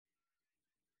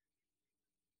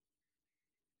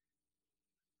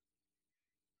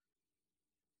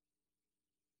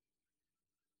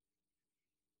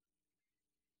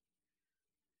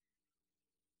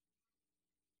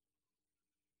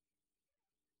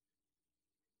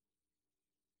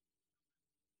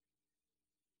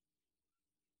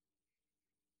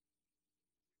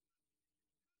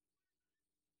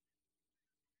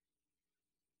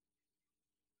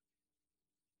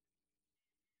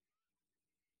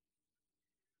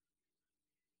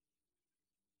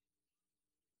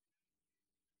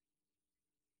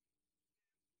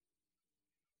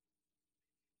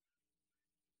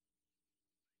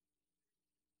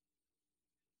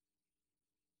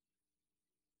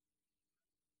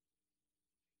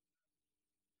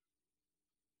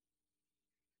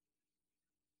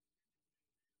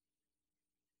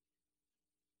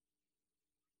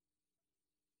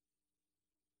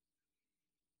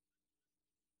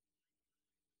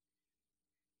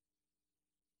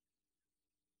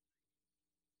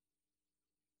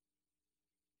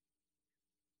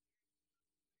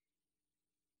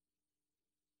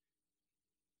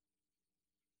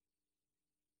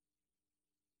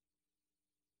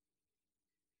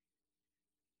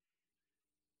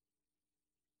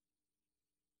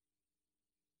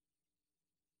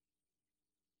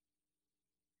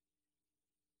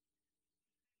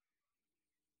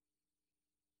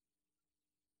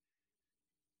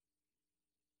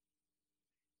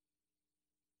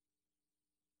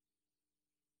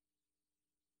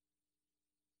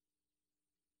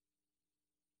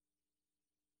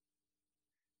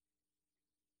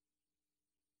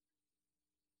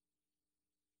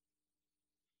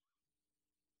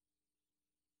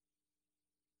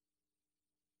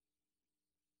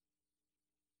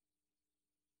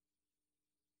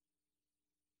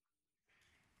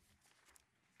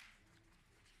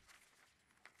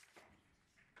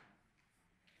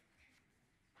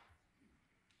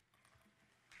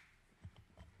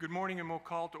Good morning, and we'll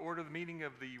call to order the meeting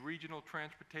of the Regional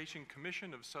Transportation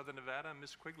Commission of Southern Nevada.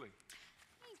 Ms. Quigley.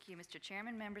 Thank you, Mr.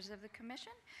 Chairman, members of the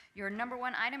Commission. Your number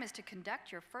one item is to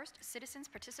conduct your first citizens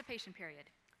participation period.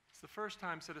 It's the first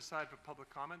time set aside for public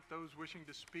comment. Those wishing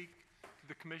to speak to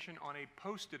the Commission on a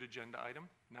posted agenda item,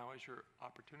 now is your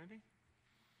opportunity.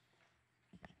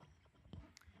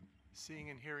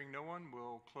 Seeing and hearing no one,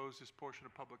 we'll close this portion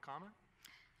of public comment.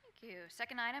 Thank you.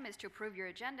 Second item is to approve your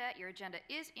agenda. Your agenda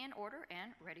is in order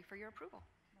and ready for your approval.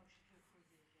 Motion to approve the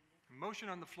agenda. Motion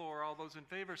on the floor. All those in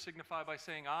favor signify by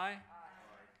saying aye. Aye.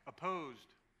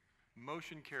 Opposed?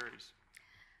 Motion carries.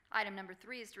 Item number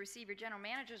 3 is to receive your general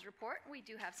manager's report. We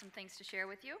do have some things to share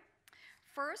with you.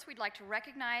 First, we'd like to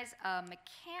recognize a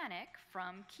mechanic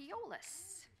from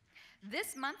Keolis.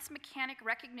 This month's Mechanic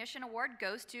Recognition Award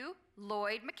goes to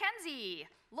Lloyd McKenzie.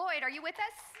 Lloyd, are you with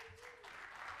us?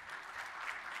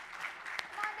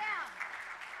 Come on down.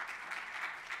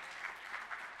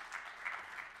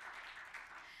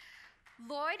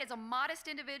 Lloyd is a modest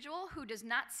individual who does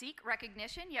not seek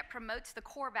recognition, yet promotes the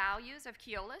core values of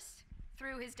Keolis.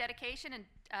 Through his dedication and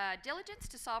diligence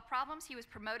to solve problems, he was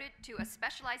promoted to a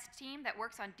specialized team that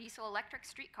works on diesel-electric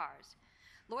streetcars.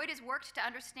 Lloyd has worked to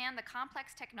understand the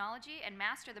complex technology and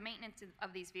master the maintenance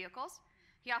of these vehicles.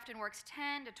 He often works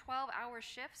 10 to 12-hour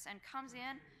shifts and comes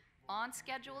in on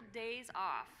scheduled days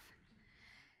off.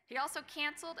 He also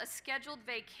canceled a scheduled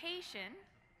vacation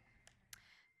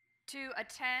to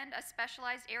attend a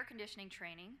specialized air conditioning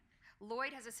training.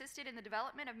 Lloyd has assisted in the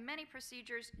development of many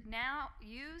procedures now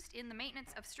used in the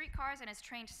maintenance of streetcars and has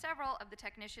trained several of the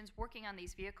technicians working on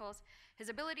these vehicles. His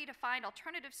ability to find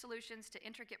alternative solutions to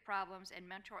intricate problems and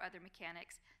mentor other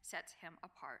mechanics sets him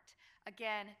apart.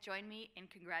 Again, join me in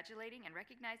congratulating and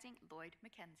recognizing Lloyd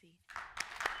McKenzie.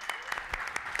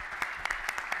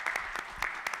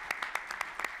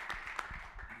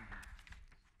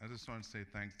 I just want to say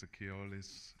thanks to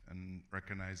Keolis and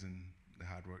recognizing the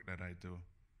hard work that I do.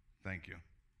 Thank you.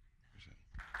 Appreciate it.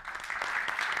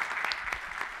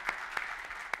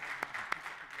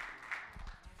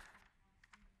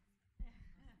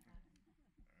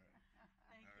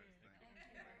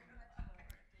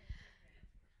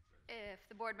 If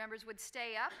the board members would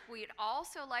stay up, we'd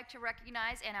also like to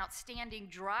recognize an outstanding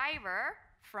driver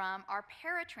from our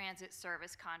paratransit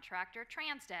service contractor,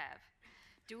 Transdev.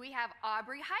 Do we have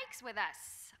Aubrey Hikes with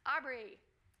us? Aubrey.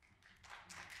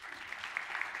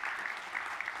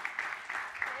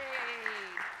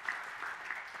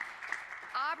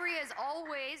 Aubrey has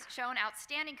always shown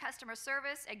outstanding customer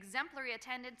service, exemplary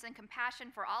attendance, and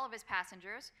compassion for all of his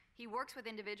passengers. He works with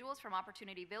individuals from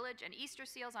Opportunity Village and Easter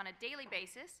Seals on a daily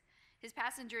basis. His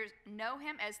passengers know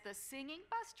him as the singing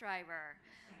bus driver.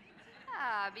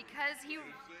 Because he...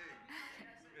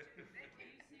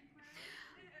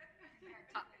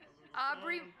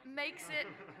 Aubrey makes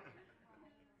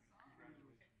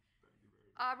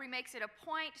it a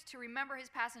point to remember his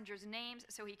passengers' names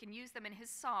so he can use them in his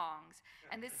songs.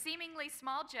 And this seemingly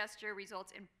small gesture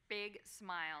results in big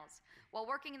smiles. While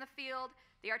working in the field,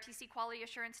 the RTC Quality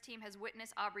Assurance team has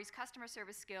witnessed Aubrey's customer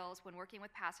service skills when working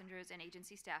with passengers and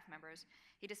agency staff members.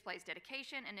 He displays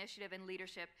dedication, initiative, and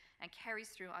leadership and carries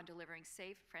through on delivering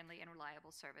safe, friendly, and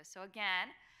reliable service. So again,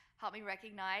 help me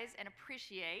recognize and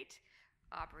appreciate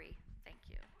Aubrey. Thank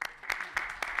you.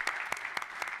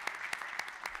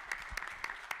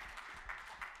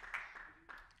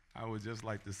 I would just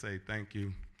like to say thank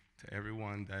you to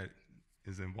everyone that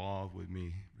is involved with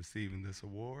me receiving this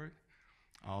award.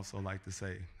 I also like to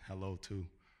say hello to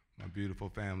my beautiful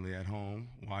family at home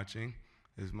watching.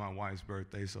 It's my wife's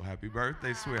birthday, so happy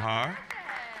birthday, sweetheart.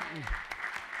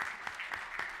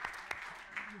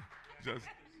 Just,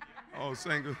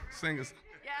 singers.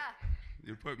 Yeah.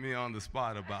 You put me on the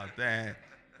spot about that.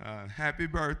 Happy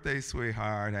birthday,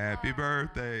 sweetheart. Happy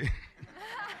birthday.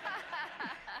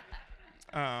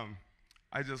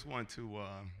 I just want to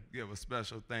give a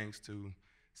special thanks to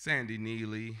Sandy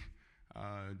Neely,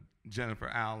 Jennifer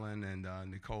Allen, and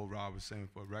Nicole Robertson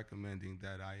for recommending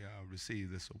that I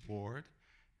receive this award.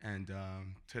 And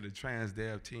to the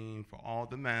Transdev team, for all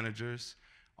the managers,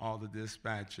 all the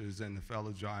dispatchers, and the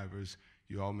fellow drivers,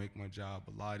 you all make my job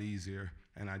a lot easier,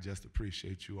 and I just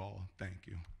appreciate you all. Thank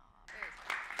you.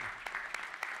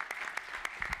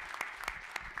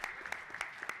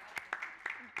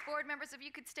 Board members, if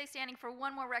you could stay standing for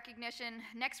one more recognition.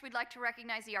 Next, we'd like to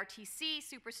recognize the RTC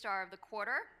Superstar of the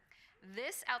Quarter.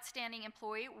 This outstanding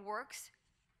employee works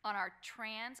on our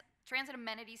transit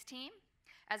amenities team.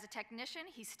 As a technician,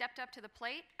 he stepped up to the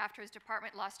plate after his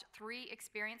department lost 3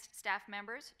 experienced staff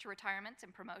members to retirements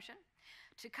and promotion.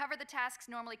 To cover the tasks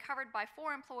normally covered by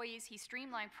 4 employees, he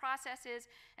streamlined processes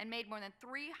and made more than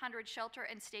 300 shelter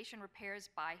and station repairs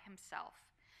by himself.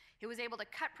 He was able to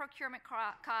cut procurement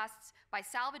costs by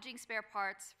salvaging spare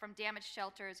parts from damaged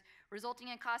shelters, resulting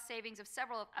in cost savings of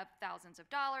several of thousands of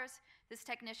dollars. This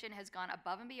technician has gone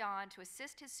above and beyond to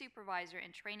assist his supervisor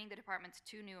in training the department's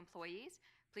 2 new employees.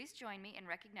 Please join me in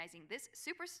recognizing this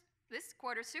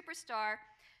quarter's superstar,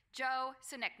 Joe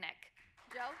Sineknek.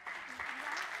 Joe?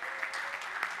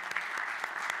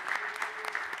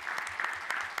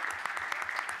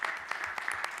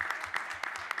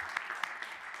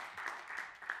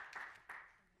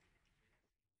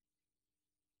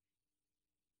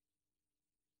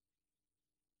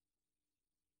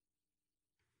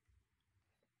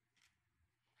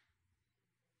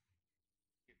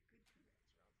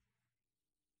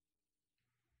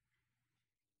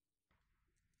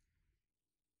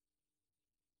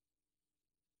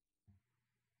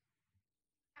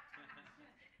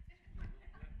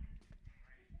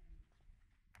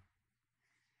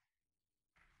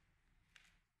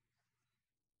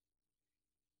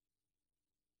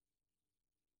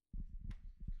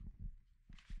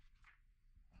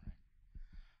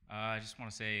 I just want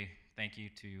to say thank you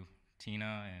to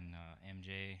Tina and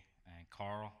MJ and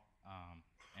Carl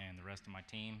and the rest of my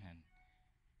team and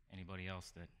anybody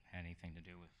else that had anything to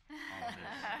do with all of this.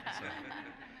 So,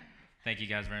 thank you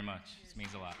guys very much. This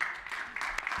means a lot.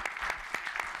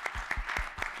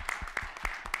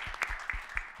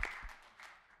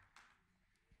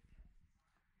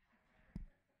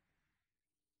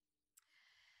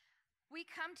 We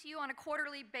come to you on a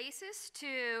quarterly basis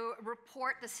to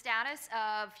report the status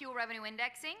of fuel revenue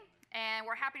indexing, and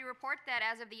we're happy to report that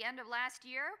as of the end of last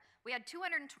year, we had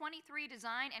 223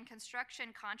 design and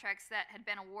construction contracts that had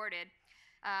been awarded,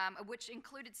 which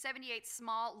included 78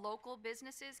 small local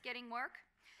businesses getting work,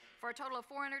 for a total of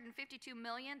 $452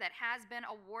 million that has been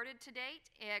awarded to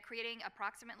date, creating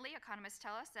approximately, economists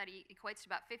tell us, that equates to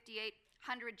about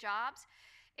 5,800 jobs.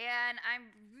 And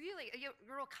you'll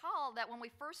recall that when we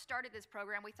first started this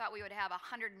program, we thought we would have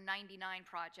 199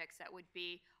 projects that would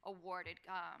be awarded,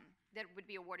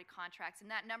 contracts, and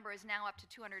that number is now up to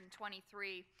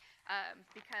 223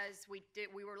 because we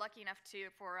were lucky enough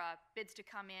for bids to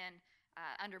come in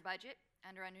under budget,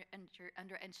 under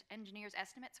engineers'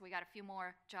 estimates. So we got a few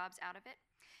more jobs out of it.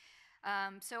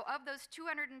 So of those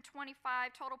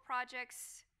 225 total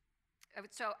projects.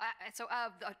 So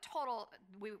of the total,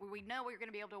 we know we're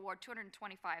going to be able to award 225,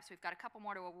 so we've got a couple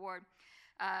more to award.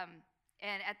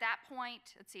 And at that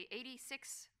point, let's see,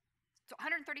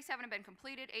 137 have been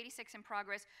completed, 86 in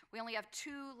progress. We only have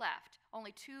 2 left,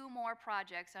 only 2 more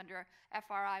projects under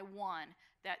FRI 1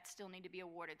 that still need to be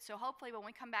awarded. So hopefully when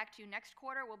we come back to you next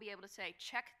quarter, we'll be able to say,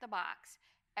 check the box.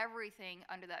 Everything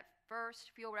under that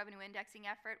first fuel revenue indexing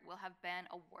effort will have been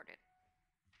awarded.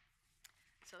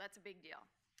 So that's a big deal.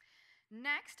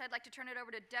 Next, I'd like to turn it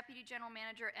over to Deputy General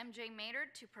Manager MJ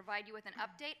Maynard to provide you with an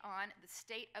update on the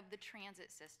state of the transit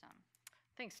system.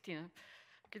 Thanks, Tina.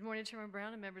 Good morning, Chairman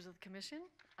Brown and members of the Commission.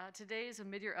 Today is a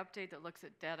mid-year update that looks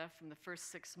at data from the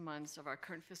first 6 months of our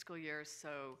current fiscal year,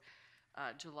 so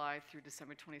July through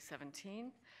December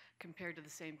 2017, compared to the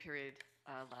same period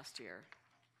last year.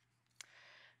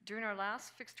 During our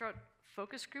last fixed route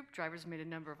focus group, drivers made a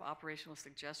number of operational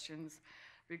suggestions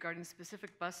regarding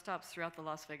specific bus stops throughout the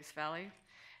Las Vegas Valley.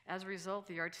 As a result,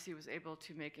 the RTC was able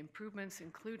to make improvements,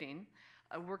 including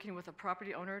working with a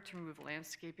property owner to remove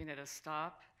landscaping at a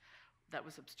stop that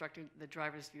was obstructing the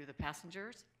driver's view of the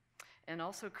passengers, and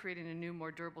also creating a new,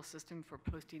 more durable system for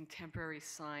posting temporary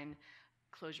sign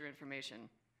closure information.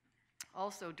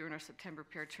 Also, during our September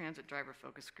paratransit driver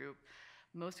focus group,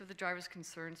 most of the drivers'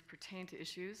 concerns pertain to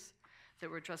issues that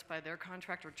were addressed by their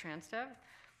contractor, Transdev.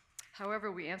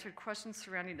 However, we answered questions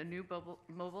surrounding a new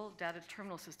mobile data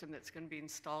terminal system that's going to be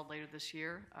installed later this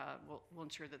year. We'll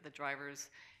ensure that the drivers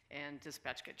and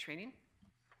dispatch get training.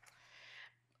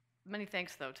 Many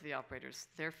thanks, though, to the operators.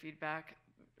 Their feedback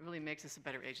really makes us a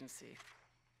better agency.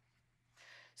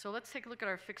 So let's take a look at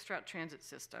our fixed route transit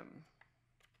system.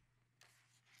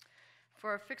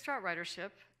 For our fixed route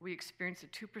ridership, we experienced a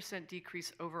 2%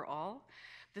 decrease overall.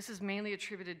 This is mainly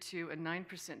attributed to a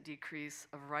 9% decrease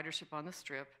of ridership on the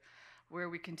Strip, where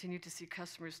we continue to see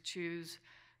customers choose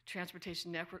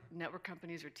transportation network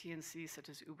companies, or TNC, such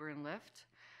as Uber and Lyft,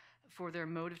 for their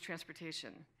mode of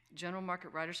transportation. General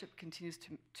market ridership continues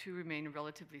to remain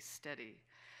relatively steady.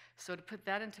 So to put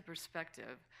that into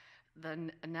perspective,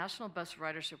 the national bus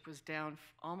ridership was down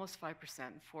almost 5%,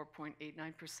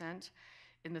 4.89%,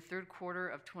 in the third quarter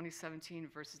of 2017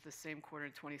 versus the same quarter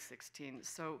in 2016.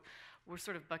 So we're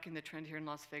sort of bucking the trend here in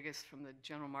Las Vegas from the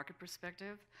general market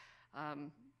perspective,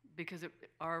 because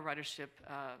our ridership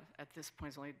at this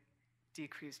point is only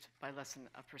decreased by less than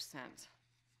 1%.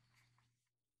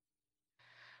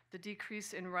 The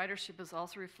decrease in ridership is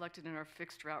also reflected in our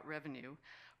fixed route revenue,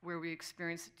 where we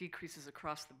experienced decreases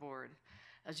across the board.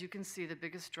 As you can see, the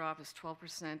biggest drop is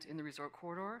 12% in the resort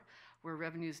corridor, where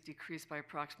revenues decreased by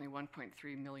approximately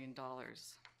 $1.3 million.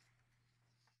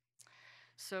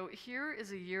 So here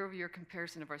is a year-over-year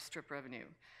comparison of our strip revenue.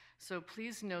 So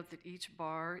please note that each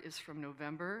bar is from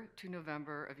November to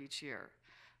November of each year.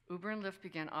 Uber and Lyft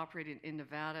began operating in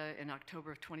Nevada in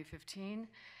October of 2015,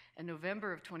 and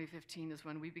November of 2015 is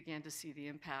when we began to see the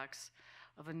impacts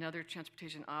of another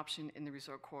transportation option in the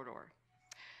resort corridor.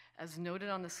 As noted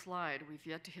on the slide, we've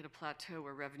yet to hit a plateau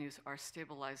where revenues are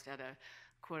stabilized at a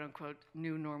quote-unquote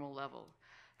new normal level.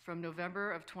 From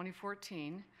November of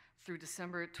 2014 through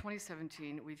December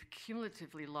 2017, we've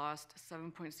cumulatively lost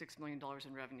 $7.6 million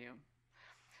in revenue.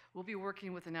 We'll be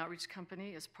working with an outreach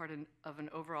company as part of an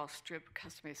overall strip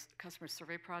customer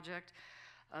survey project.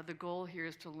 The goal here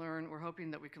is to learn, we're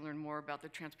hoping that we can learn more about the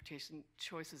transportation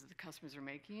choices that the customers are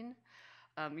making.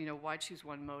 Why choose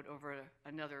one mode over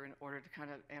another in order to kind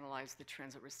of analyze the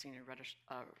trends that we're seeing in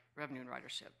revenue and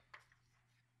ridership.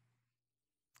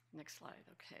 Next slide,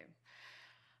 okay.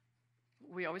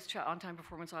 We always chat on-time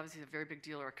performance, obviously is a very big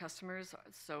deal to our customers.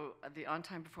 So the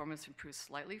on-time performance improved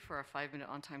slightly for our 5-minute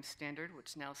on-time standard,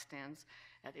 which now stands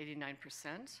at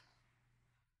 89%.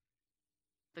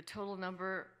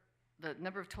 The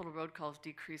number of total road calls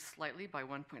decreased slightly by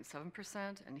 1.7%,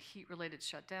 and heat-related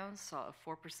shutdowns saw a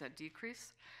 4%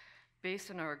 decrease. Based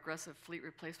on our aggressive fleet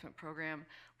replacement program,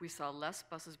 we saw less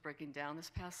buses breaking down this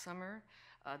past summer.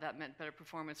 That meant better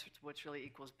performance, which really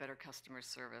equals better customer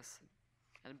service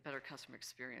and a better customer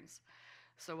experience.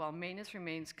 So while maintenance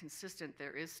remains consistent,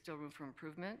 there is still room for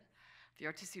improvement. The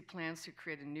RTC plans to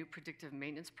create a new predictive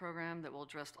maintenance program that will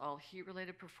address all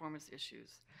heat-related performance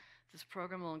issues. This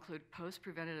program will include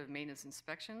post-preventative maintenance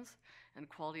inspections and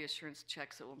quality assurance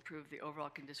checks that will improve the overall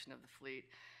condition of the fleet,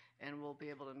 and will be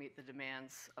able to meet the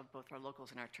demands of both our locals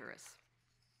and our tourists.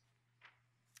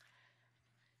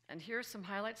 And here are some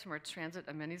highlights from our transit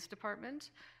amenities department.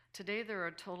 Today, there are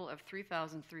a total of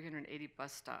 3,380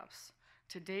 bus stops.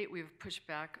 To date, we've pushed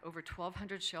back over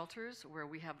 1,200 shelters where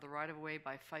we have the right-of-way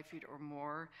by 5 feet or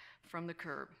more from the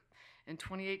curb. In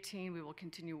 2018, we will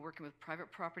continue working with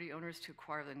private property owners to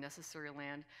acquire the necessary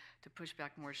land to push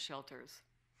back more shelters.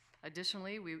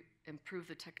 Additionally, we improved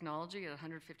the technology at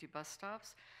 150 bus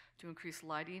stops to increase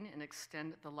lighting and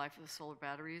extend the life of the solar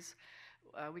batteries.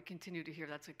 We continue to hear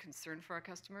that's a concern for our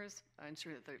customers,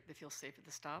 ensure that they feel safe at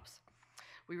the stops.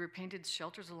 We repainted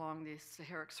shelters along the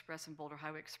Sahara Express and Boulder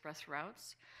Highway Express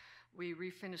routes. We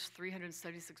refinished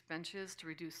 376 benches to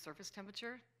reduce surface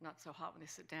temperature, not so hot when they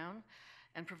sit down,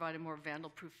 and provide a more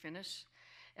vandal-proof finish.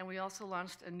 And we also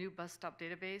launched a new bus stop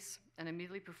database and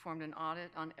immediately performed an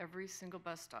audit on every single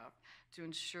bus stop to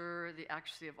ensure the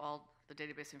accuracy of all the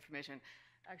database information.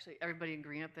 Actually, everybody in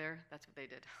green up there, that's what they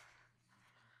did.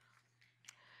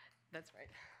 That's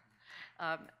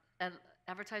right. And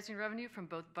advertising revenue from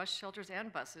both bus shelters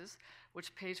and buses,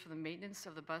 which pays for the maintenance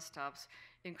of the bus stops,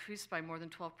 increased by more than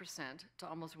 12% to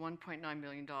almost $1.9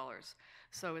 million.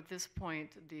 So at this point,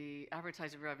 the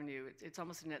advertising revenue, it's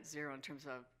almost a net zero in terms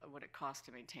of what it costs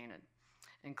to maintain it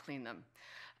and clean them.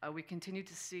 We continue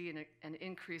to see an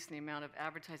increase in the amount of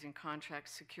advertising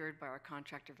contracts secured by our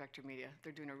contractor, Vector Media.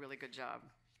 They're doing a really good job.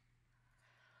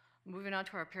 Moving on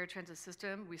to our paratransit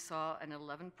system, we saw an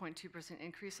 11.2%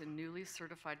 increase in newly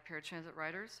certified paratransit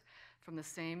riders from the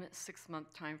same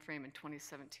 6-month time frame in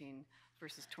 2017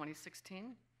 versus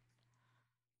 2016.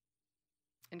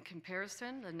 In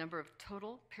comparison, the number of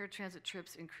total paratransit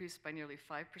trips increased by nearly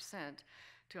 5%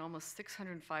 to almost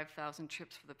 605,000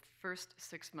 trips for the first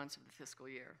 6 months of the fiscal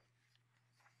year.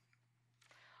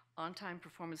 On-time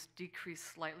performance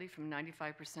decreased slightly from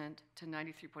 95% to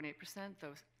 93.8%,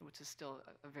 which is still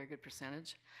a very good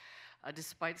percentage,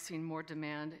 despite seeing more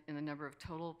demand in the number of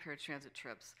total paratransit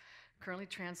trips. Currently,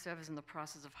 Transdev is in the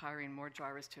process of hiring more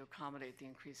drivers to accommodate the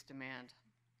increased demand.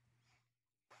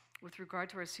 With regard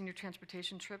to our senior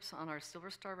transportation trips on our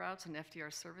Silver Star routes and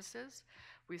FDR services,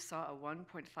 we saw a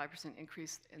 1.5%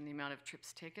 increase in the amount of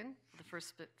trips taken for the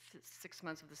first 6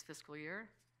 months of this fiscal year.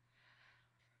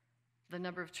 The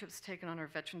number of trips taken on our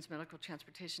Veterans Medical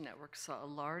Transportation Network saw a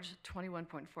large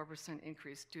 21.4%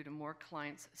 increase due to more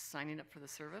clients signing up for the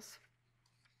service.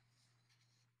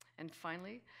 And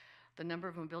finally, the number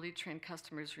of mobility train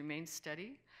customers remained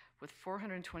steady, with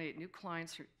 428 new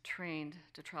clients trained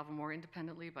to travel more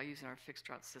independently by using our fixed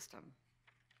route system.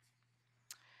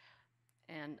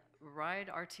 And Ride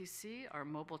RTC, our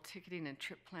mobile ticketing and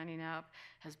trip planning app,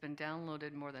 has been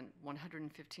downloaded more than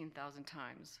 115,000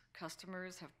 times.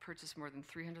 Customers have purchased more than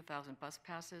 300,000 bus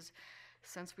passes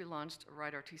since we launched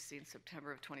Ride RTC in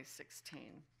September of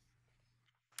 2016.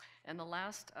 And the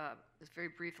last, it's very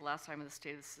brief, the last time in the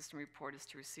State of the System report is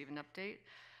to receive an update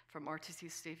from RTC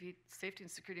Safety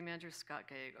and Security Manager Scott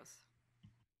Gallegos.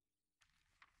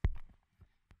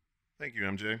 Thank you,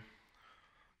 MJ.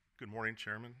 Good morning,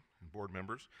 Chairman and board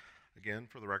members. Again,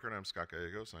 for the record, I'm Scott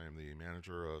Gallegos. I am the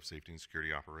Manager of Safety and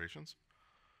Security Operations.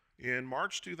 In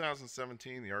March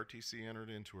 2017, the RTC entered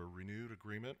into a renewed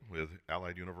agreement with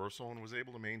Allied Universal and was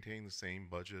able to maintain the same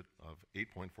budget of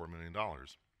 $8.4 million.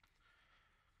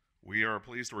 We are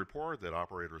pleased to report that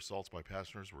operator assaults by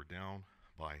passengers were down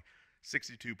by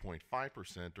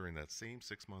 62.5% during that same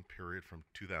 6-month period from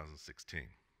 2016.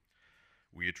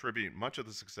 We attribute much of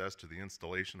the success to the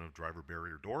installation of driver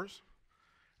barrier doors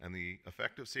and the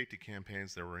effective safety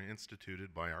campaigns that were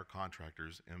instituted by our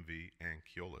contractors, MV and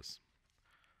Keolis.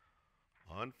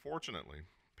 Unfortunately,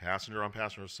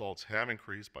 passenger-on-passenger assaults have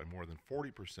increased by more than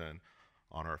 40%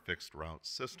 on our fixed route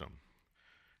system.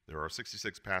 There are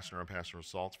 66 passenger-on-passenger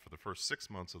assaults for the first 6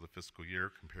 months of the fiscal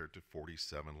year compared to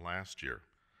 47 last year.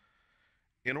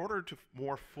 In order to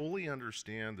more fully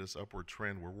understand this upward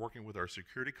trend, we're working with our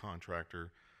security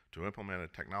contractor to implement a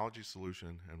technology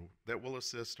solution that will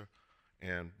assist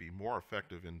and be more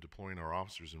effective in deploying our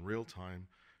officers in real time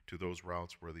to those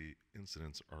routes where the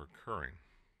incidents are occurring.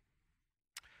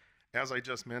 As I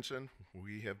just mentioned,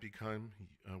 we have begun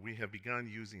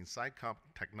using SICOP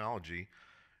technology,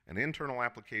 an internal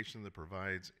application that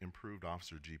provides improved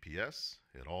officer GPS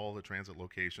at all the transit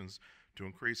locations to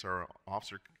increase our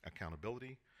officer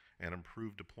accountability and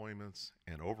improve deployments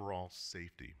and overall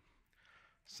safety.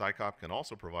 SICOP can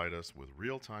also provide us with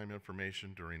real-time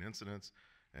information during incidents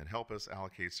and help us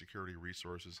allocate security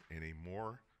resources in a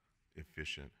more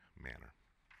efficient manner.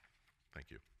 Thank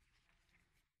you.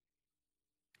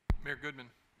 Mayor Goodman.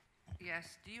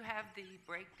 Yes, do you have the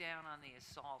breakdown on the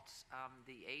assaults,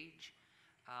 the age,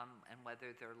 and whether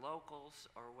they're locals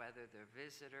or whether they're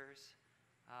visitors,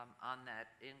 on that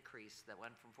increase that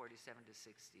went from 47 to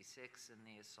 66 in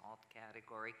the assault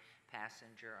category,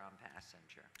 passenger on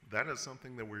passenger? That is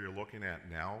something that we're looking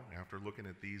at now. After looking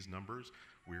at these numbers,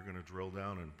 we're going to drill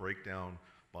down and break down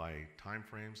by time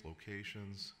frames,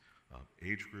 locations,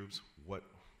 age groups, what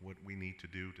we need to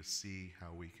do to see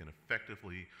how we can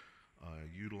effectively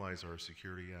utilize our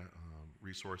security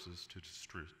resources to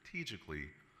strategically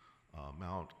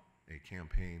mount a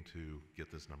campaign to get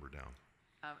this number down.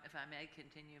 If I may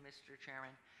continue, Mr.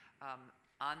 Chairman,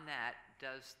 on that,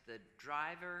 does the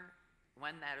driver,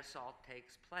 when that assault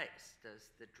takes place,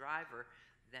 does the driver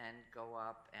then go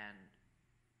up and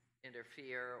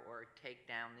interfere or take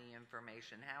down the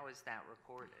information? How is that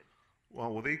recorded?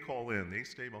 Well, when they call in, they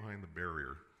stay behind the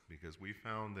barrier because we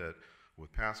found that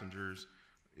with passengers,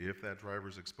 if that driver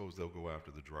is exposed, they'll go after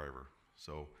the driver.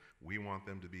 So we want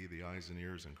them to be the eyes and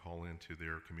ears and call into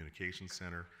their communication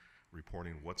center,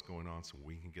 reporting what's going on so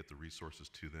we can get the resources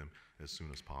to them as soon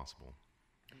as possible.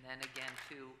 And then again,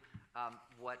 too,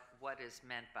 what is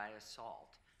meant by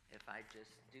assault? If I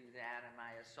just do that, am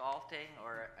I assaulting,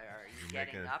 or are you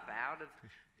getting up out of,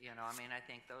 I mean, I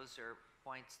think those are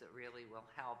points that really will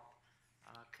help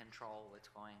control what's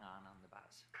going on the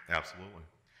bus. Absolutely.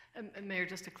 And Mayor,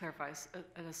 just to clarify,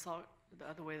 an assault,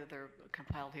 the way that they're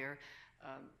compiled here,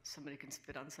 somebody can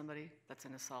spit on somebody, that's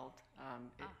an assault.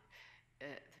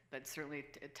 But certainly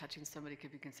touching somebody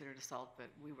could be considered assault, but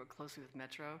we work closely with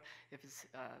Metro. If it's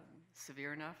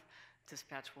severe enough,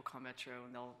 dispatch will call Metro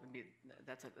and they'll be,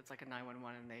 it's like a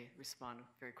 911 and they respond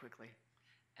very quickly.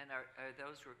 And are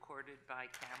those recorded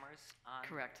by cameras on?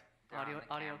 Correct. On Audio,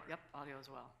 camera? yep, audio as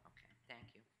well. Okay,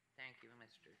 thank you. Thank you,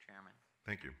 Mr. Chairman.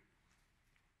 Thank you.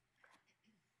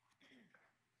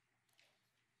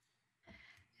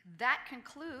 That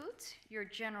concludes your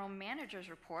general manager's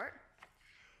report.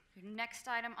 Your next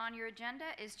item on your agenda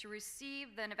is to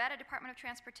receive the Nevada Department of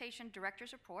Transportation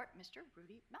Director's Report, Mr.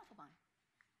 Rudy Malfavon.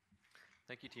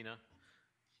 Thank you, Tina.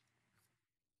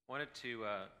 Wanted to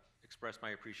express my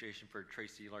appreciation for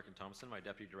Tracy Larkin-Thompson, my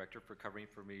Deputy Director, for covering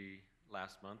for me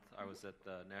last month. I was at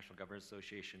the National Governors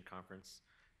Association conference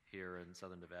here in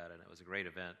Southern Nevada, and it was a great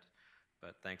event,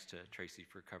 but thanks to Tracy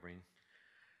for covering.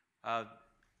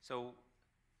 So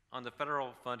on the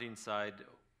federal funding side,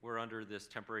 we're under this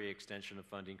temporary extension of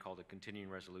funding called a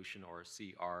Continuing Resolution, or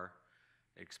CR.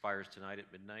 It expires tonight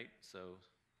at midnight, so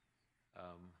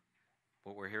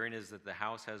what we're hearing is that the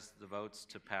House has the votes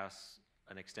to pass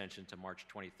an extension to March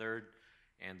 23rd.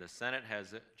 And the Senate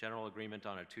has a general agreement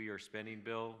on a 2-year spending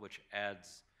bill, which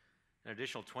adds an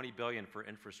additional $20 billion for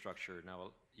infrastructure.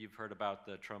 Now, you've heard about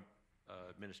the Trump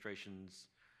administration's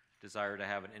desire to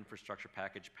have an infrastructure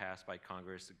package passed by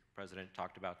Congress. The president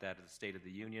talked about that at the State of the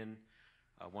Union,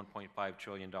 a $1.5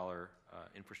 trillion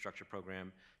infrastructure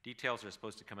program. Details are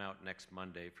supposed to come out next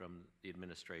Monday from the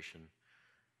administration.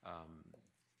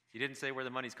 He didn't say where the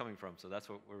money's coming from, so that's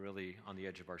what we're really on the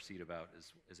edge of our seat about,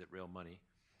 is it real money?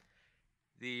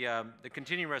 The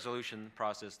continuing resolution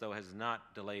process, though, has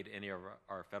not delayed any of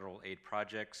our federal aid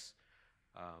projects.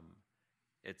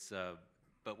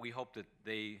 But we hope that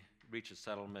they reach a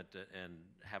settlement and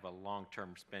have a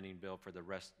long-term spending bill for the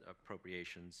rest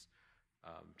appropriations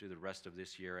through the rest of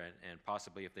this year, and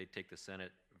possibly if they take the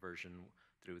Senate version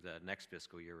through the next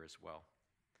fiscal year as well.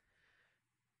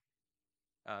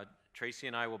 Tracy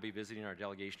and I will be visiting our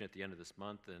delegation at the end of this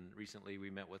month, and recently we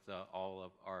met with all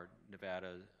of our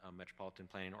Nevada metropolitan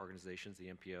planning organizations, the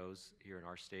MPOs here in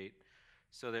our state,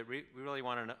 so that we really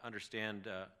want to understand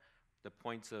the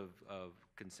points of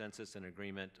consensus and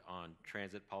agreement on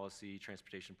transit policy,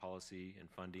 transportation policy, and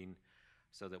funding,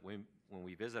 so that when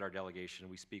we visit our delegation,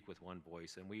 we speak with one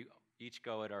voice, and we each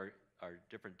go at our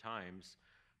different times.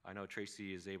 I know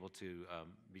Tracy is able to,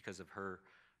 because of her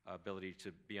ability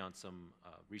to be on some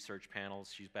research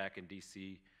panels. She's back in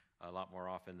DC a lot more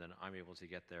often than I'm able to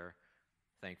get there,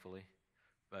 thankfully.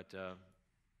 But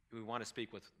we want to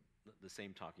speak with the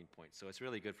same talking points. So it's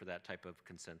really good for that type of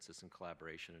consensus and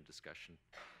collaboration and discussion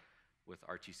with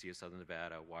RTC of Southern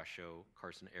Nevada, Washoe,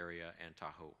 Carson area, and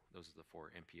Tahoe. Those are the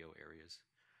 4 MPO areas.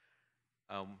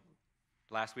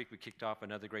 Last week we kicked off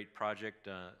another great project.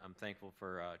 I'm thankful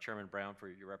for Chairman Brown for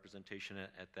your representation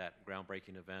at that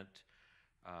groundbreaking event.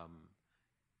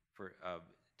 For a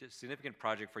significant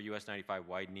project for US 95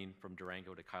 widening from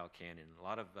Durango to Kyle Canyon. A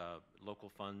lot of local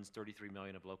funds, $33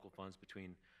 million of local funds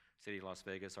between City of Las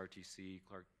Vegas, RTC,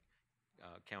 Clark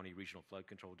County Regional Flood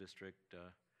Control District.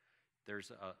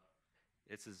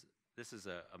 This is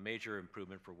a major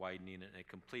improvement for widening, and it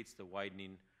completes the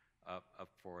widening up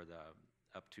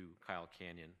to Kyle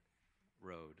Canyon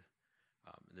Road.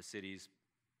 The city's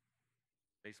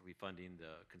basically funding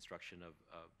the construction of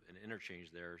an interchange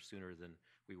there sooner than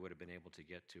we would have been able to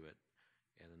get to it.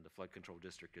 And then the Flood Control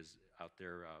District is out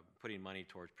there putting money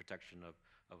towards protection of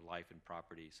life and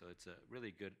property. So it's a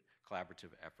really good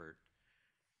collaborative effort.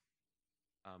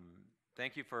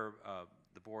 Thank you for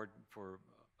the board for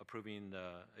approving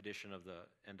the addition of the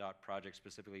NDOT project,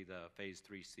 specifically the Phase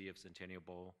 3C of Centennial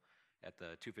Bowl at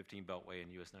the 215 Beltway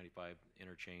and US 95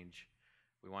 interchange.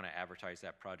 We want to advertise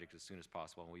that project as soon as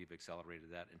possible, and we've accelerated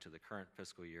that into the current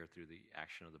fiscal year through the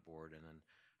action of the board and then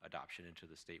adoption into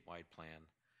the statewide plan.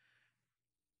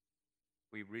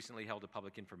 We recently held a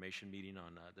public information meeting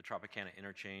on the Tropicana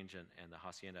interchange and the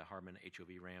Hacienda Harmon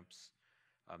HOV ramps.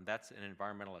 That's an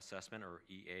environmental assessment, or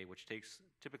EA, which takes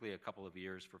typically a couple of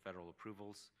years for federal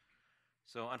approvals.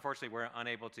 So unfortunately, we're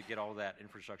unable to get all that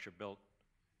infrastructure built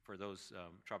for those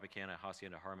Tropicana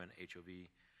Hacienda Harmon HOV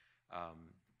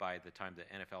by the time the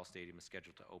NFL stadium is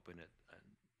scheduled to open at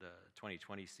the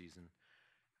 2020 season.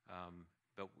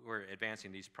 But we're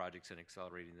advancing these projects and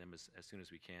accelerating them as soon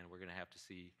as we can. We're going to have to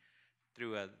see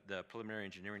through the preliminary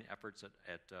engineering efforts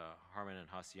at Harmon and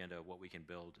Hacienda what we can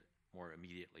build more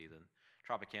immediately. Than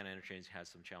Tropicana Interchange has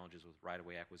some challenges with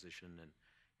right-of-way acquisition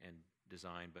and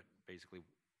design, but basically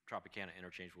Tropicana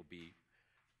Interchange will be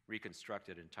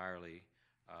reconstructed entirely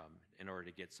in order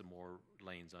to get some more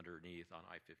lanes underneath on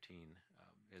I-15.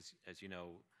 As you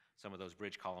know, some of those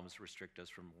bridge columns restrict us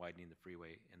from widening the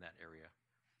freeway in that area.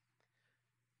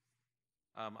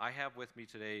 I have with me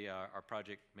today our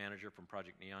project manager from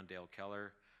Project Neon, Dale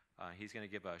Keller. He's going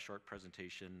to give a short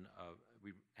presentation.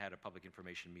 We had a public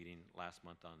information meeting last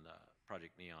month on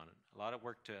Project Neon. A lot of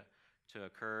work to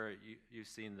occur. You've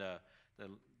seen the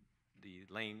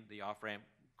lane, the off-ramp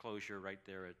closure right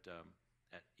there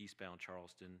at eastbound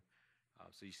Charleston.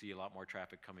 So you see a lot more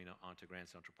traffic coming onto Grand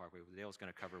Central Parkway. Dale's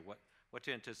going to cover what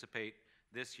to anticipate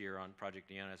this year on Project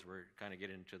Neon as we're kind of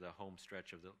getting into the home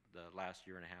stretch of the last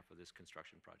year and a half of this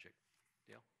construction project.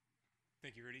 Dale?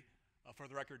 Thank you, Rudy. For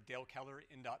the record, Dale Keller,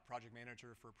 NDOT Project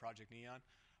Manager for Project Neon.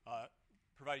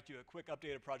 Provided you a quick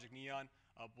update of Project Neon.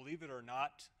 Believe it or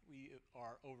not, we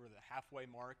are over the halfway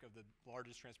mark of the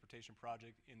largest transportation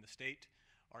project in the state.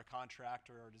 Our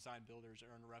contractor, our design builders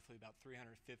earned roughly about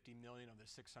 $350 million of the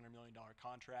 $600 million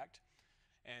contract.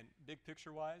 And big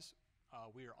picture-wise,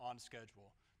 we are on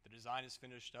schedule. The design is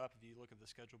finished up. If you look at the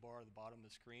schedule bar at the bottom of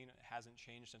the screen, it hasn't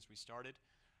changed since we started.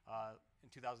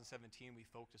 In 2017, we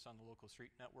focused on the local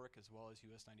street network as well as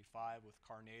US 95 with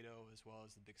Carnado as well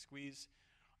as the Big Squeeze.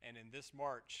 And in this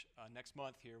March, next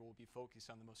month here, we'll be focused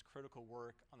on the most critical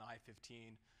work on the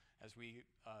I-15 as we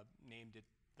named it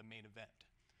the main event.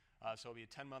 So it'll be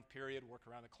a 10-month period, work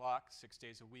around the clock, 6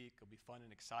 days a week. It'll be fun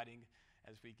and exciting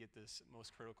as we get this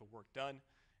most critical work done.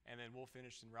 And then we'll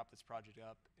finish and wrap this project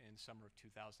up in summer of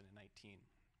 2019.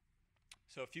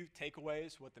 So a few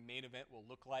takeaways, what the main event will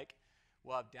look like.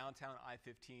 We'll have downtown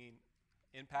I-15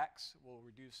 impacts. We'll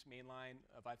reduce main line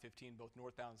of I-15 both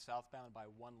northbound and southbound by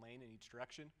 1 lane in each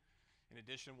direction. In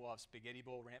addition, we'll have spaghetti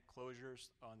bowl ramp closures.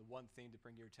 The one thing to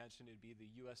bring your attention would be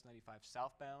the US 95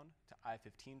 southbound to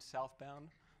I-15 southbound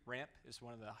ramp is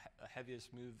one of the heaviest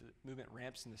movement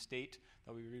ramps in the state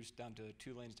that we reduced down to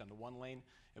 2 lanes down to 1 lane.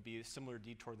 It'll be a similar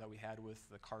detour that we had with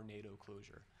the Carnado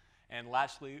closure. And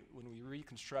lastly, when we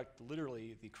reconstruct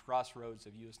literally the crossroads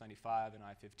of US 95 and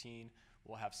I-15,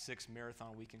 we'll have 6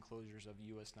 marathon weekend closures of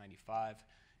US 95,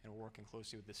 and we're working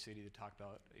closely with the city to talk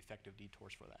about effective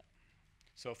detours for that.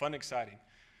 So fun and exciting.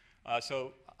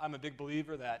 So I'm a big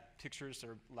believer that pictures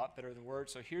are a lot better than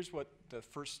words. So here's what the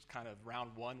first kind of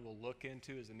round 1 will look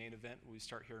into as the main event. We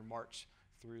start here in March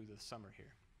through the summer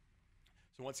here.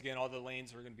 So once again, all the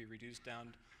lanes are going to be reduced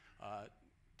down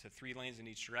to 3 lanes in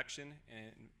each direction,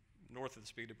 and north of the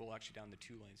spaghetti bowl actually down to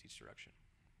 2 lanes each direction.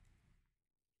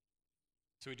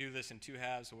 So we do this in 2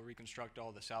 halves. So we'll reconstruct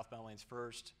all the southbound lanes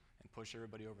first and push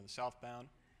everybody over the southbound.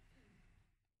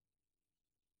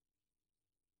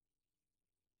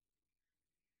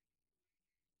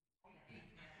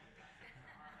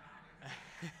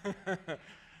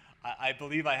 I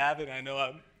believe I have it. I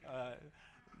know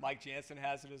Mike Jansen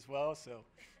has it as well. So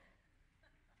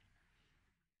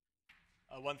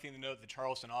one thing to note, the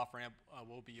Charleston off-ramp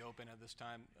will be open at this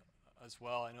time as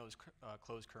well. I know it's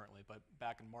closed currently, but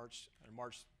back in March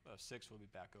 6th, we'll be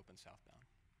back open southbound.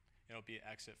 It'll be an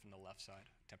exit from the left side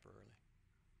temporarily.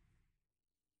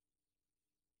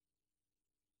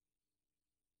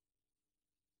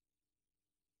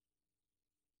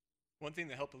 One thing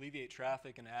to help alleviate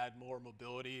traffic and add more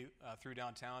mobility through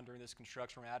downtown during this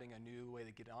construction, we're adding a new way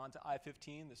to get onto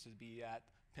I-15. This would be at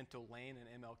Pinto Lane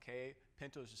and MLK.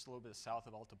 Pinto is just a little bit south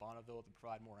of Alta Bonneville to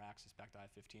provide more access back to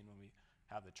I-15 when we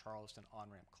have the Charleston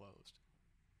on-ramp closed.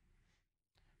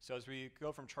 So as we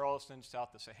go from Charleston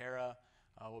south to Sahara,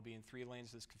 we'll be in 3 lanes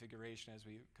of this configuration as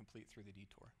we complete through the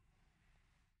detour.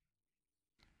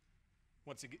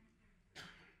 Once again,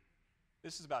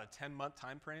 this is about a 10-month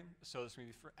time frame. So it's going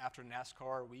to be after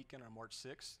NASCAR weekend on March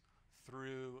 6th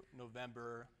through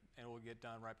November, and we'll get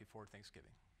done right before Thanksgiving.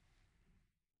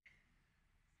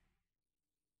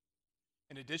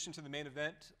 In addition to the main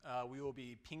event, we will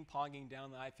be ping-ponging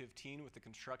down the I-15 with the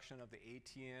construction of the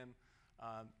ATM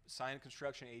sign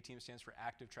construction. ATM stands for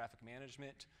Active Traffic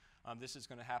Management. This is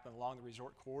going to happen along the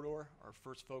resort corridor. Our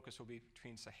first focus will be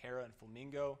between Sahara and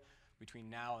Flamingo between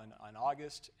now and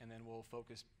August, and then we'll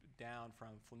focus down from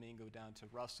Flamingo down to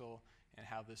Russell and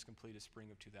have this completed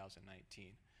spring of 2019.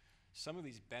 Some of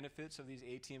these benefits of these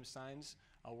ATM signs,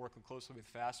 working closely with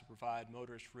FAST to provide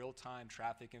motorists real-time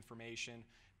traffic information,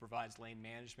 provides lane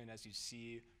management as you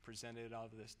see presented out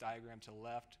of this diagram to the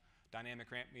left,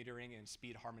 dynamic ramp metering and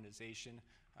speed harmonization.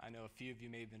 I know a few of you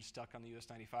may have been stuck on the US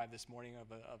 95 this morning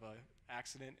of an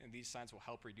accident, and these signs will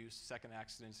help reduce second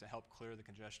accidents and help clear the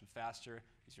congestion faster.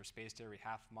 These are spaced every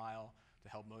half mile to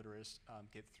help motorists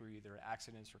get through either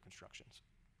accidents or constructions.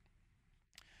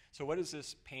 So what is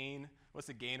this pain? What's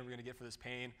the gain we're going to get for this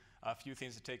pain? A few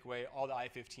things to take away. All the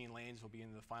I-15 lanes will be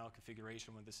in the final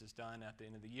configuration when this is done at the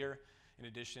end of the year. In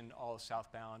addition, all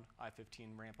southbound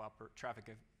I-15 ramp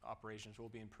traffic operations will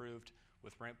be improved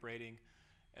with ramp braiding,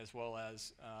 as well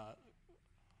as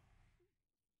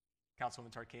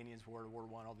Councilwoman Tarkanian's Ward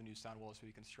 1, all the new sound walls will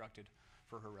be constructed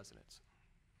for her residents.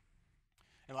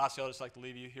 And lastly, I'd just like to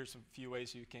leave you, here's some few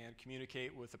ways you can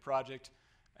communicate with the project,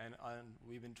 and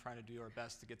we've been trying to do our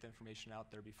best to get the information out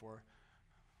there before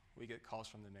we get calls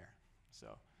from the mayor. So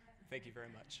thank you very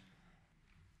much.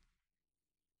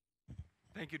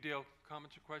 Thank you, Dale.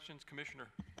 Comments or questions? Commissioner.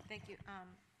 Thank you.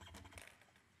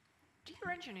 Do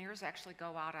your engineers actually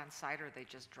go out on site, or they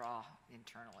just draw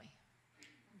internally?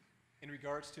 In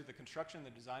regards to the construction and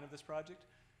the design of this project,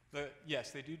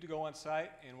 yes, they do go on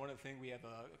site, and one of the things, we have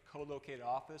a co-located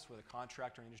office where the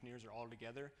contractor and engineers are all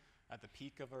together. At the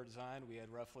peak of our design, we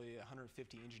had roughly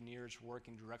 150 engineers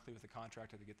working directly with the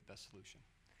contractor to get the best solution.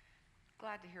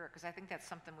 Glad to hear it, because I think that's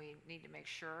something we need to make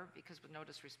sure, because with no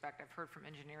disrespect, I've heard from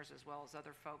engineers as well as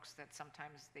other folks that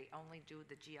sometimes they only do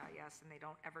the GIS and they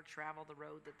don't ever travel the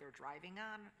road that they're driving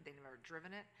on. They've never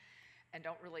driven it and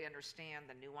don't really understand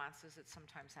the nuances that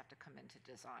sometimes have to come into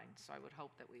design. So I would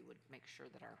hope that we would make sure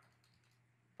that our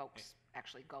folks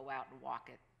actually go out and walk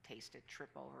it, taste it,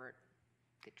 trip over it,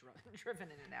 get driven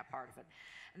into that part of it.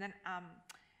 And then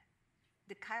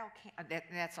the Kyle,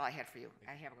 that's all I had for you.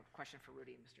 I have a question for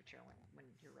Rudy and Mr. Chair when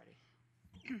you're ready.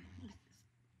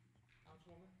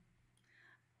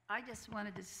 I just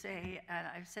wanted to say, and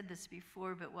I've said this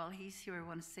before, but while he's here, I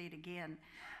want to say it again.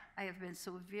 I have been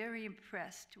so very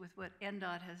impressed with what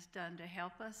NDOT has done to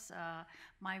help us.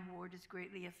 My ward is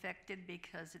greatly affected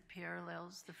because it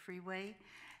parallels the freeway.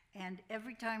 And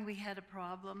every time we had a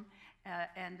problem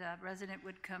and a resident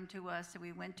would come to us and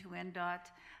we went to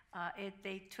NDOT,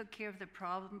 they took care of the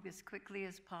problem as quickly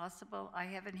as possible. I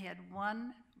haven't had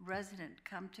one resident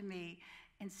come to me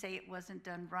and say it wasn't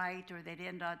done right or that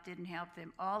NDOT didn't help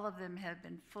them. All of them have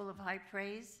been full of high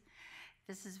praise.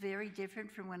 This is very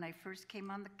different from when I first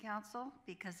came on the council,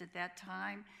 because at that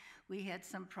time we had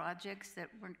some projects that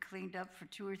weren't cleaned up for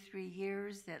 2 or 3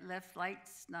 years that left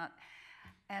lights not,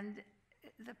 and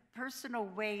the personal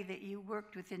way that you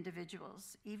worked with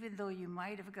individuals, even though you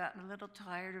might have gotten a little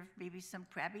tired of maybe some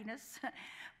crabbiness,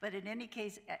 but in any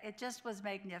case, it just was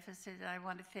magnificent, and I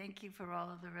want to thank you for all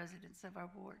of the residents of our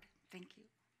ward. Thank you.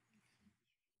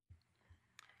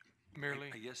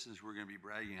 Merely. I guess since we're going to be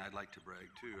bragging, I'd like to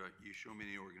brag too. You show me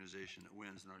the organization that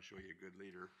wins, and I'll show you a good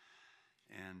leader.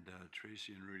 And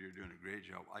Tracy and Rudy are doing a great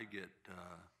job. I get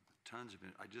tons of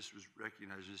it. I just was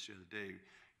recognized this the other day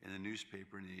in the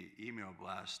newspaper in the email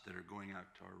blasts that are going out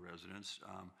to our residents.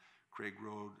 Craig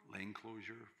Road lane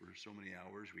closure for so many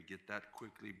hours. We get that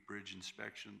quickly. Bridge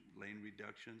inspection, lane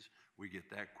reductions. We get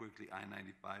that quickly.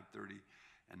 I-95, 30.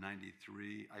 And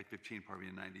 93, I-15 probably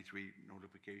in 93,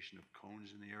 notification of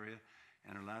cones in the area.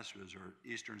 And our last was our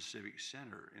Eastern Civic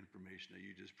Center information that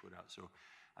you just put out. So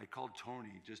I called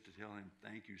Tony just to tell him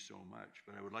thank you so much.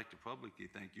 But I would like to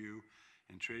publicly thank you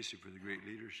and Tracy for the great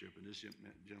leadership. And this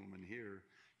gentleman here,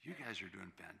 you guys are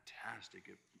doing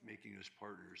fantastic at making us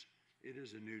partners. It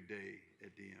is a new day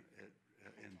at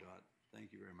NDOT.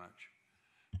 Thank you very much.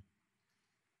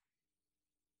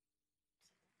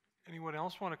 Anyone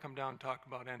else want to come down and talk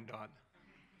about NDOT?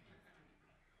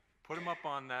 Put him up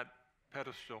on that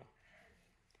pedestal.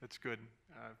 That's good.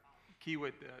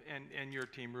 Kiewit and your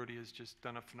team, Rudy, has just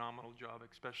done a phenomenal job,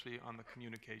 especially on the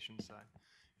communication side.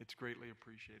 It's greatly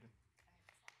appreciated.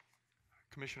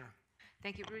 Commissioner.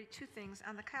 Thank you, Rudy. 2 things.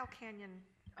 On the Kyle Canyon,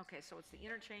 okay, so it's the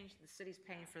interchange, the city's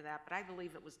paying for that, but I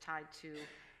believe it was tied to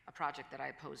a project that I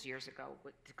opposed years ago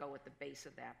to go with the base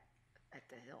of that at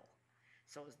the hill.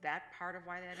 So is that part of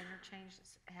why that interchange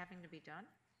is having to be done?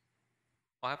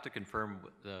 I'll have to confirm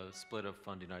the split of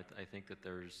funding. I think that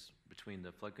there's, between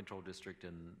the flood control district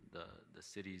and the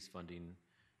city's funding,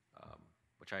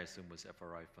 which I assume was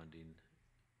FRI funding,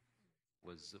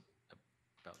 was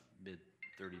about mid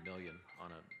 30 million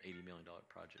on an $80 million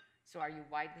project. So are you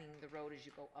widening the road as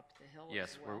you go up the hill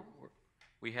Yes, as well?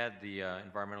 we had the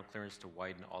environmental clearance to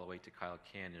widen all the way to Kyle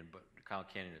Canyon, but Kyle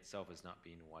Canyon itself is not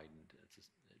being widened.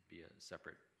 It'd be a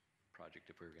separate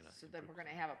project if we were going to. So then we're going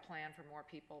to have a plan for more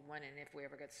people when and if we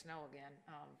ever get snow again,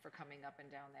 for coming up and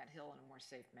down that hill in a more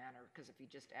safe manner. Because if you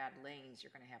just add lanes,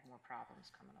 you're going to have more problems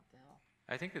coming up the hill.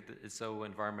 I think that it's so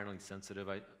environmentally sensitive.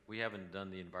 We haven't done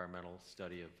the environmental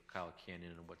study of Kyle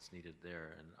Canyon and what's needed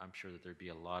there, and I'm sure that there'd be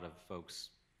a lot of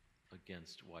folks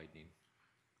against widening.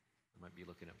 I might be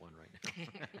looking at one right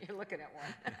now. You're looking at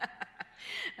one.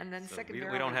 And then So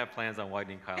secondarily, we don't have plans on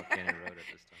widening Kyle Canyon Road at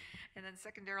this time. and then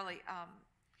secondarily,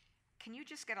 can you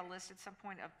just get a list at some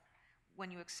point of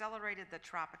when you accelerated the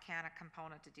Tropicana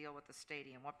component to deal with the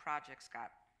stadium, what projects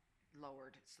got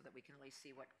lowered so that we can at least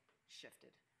see what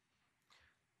shifted?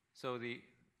 So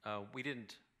we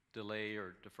didn't delay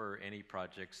or defer any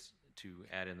projects to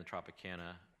add in the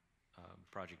Tropicana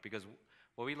project, because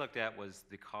what we looked at was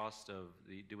the cost of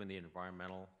doing the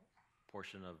environmental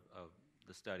portion of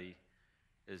the study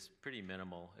is pretty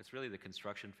minimal. It's really the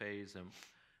construction phase, and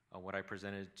what I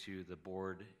presented to the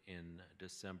board in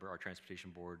December, our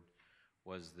transportation board,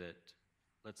 was that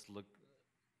let's look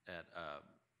at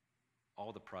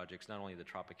all the projects, not only the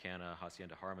Tropicana,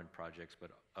 Hacienda Harmon projects,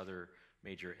 but other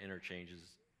major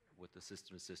interchanges with the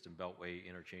system-to-system beltway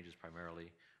interchanges,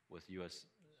 primarily with US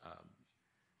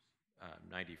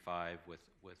 95, with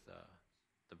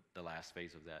the last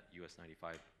phase of that US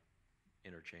 95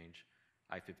 interchange,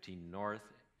 I-15 North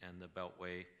and the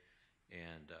beltway,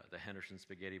 and the Henderson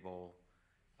Spaghetti Bowl.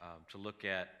 To look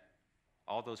at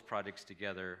all those projects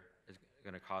together is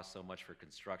going to cost so much for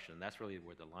construction. That's really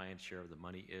where the lion's share of the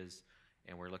money is,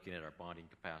 and we're looking at our bonding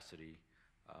capacity.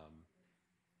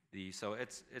 So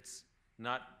it's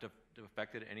not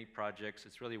affected any projects.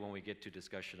 It's really when we get to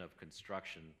discussion of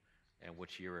construction and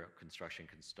which year construction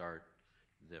can start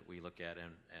that we look at,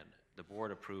 and the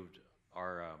board approved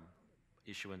our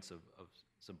issuance of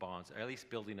some bonds, or at least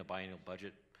building a biennial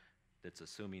budget that's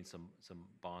assuming some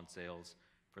bond sales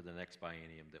for the next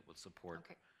biennium that will support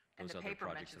Okay. And those the other paper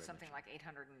projects mentioned that I something mentioned.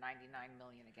 like 899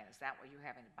 million again. Is that what you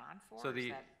have in bond for? So or is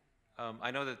that-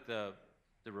 I know that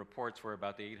the reports were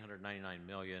about the 899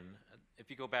 million. If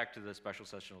you go back to the special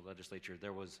session of the legislature,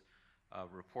 there was a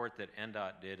report that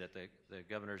NDOT did at the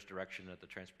governor's direction at the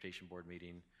Transportation Board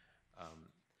meeting,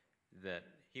 that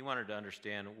he wanted to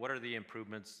understand what are the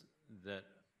improvements that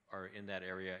are in that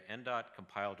area. NDOT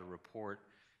compiled a report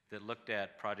that looked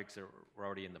at projects that were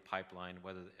already in the pipeline,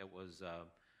 whether it was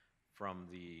from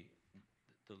the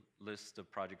list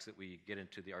of projects that we get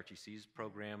into the RTC's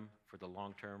program for the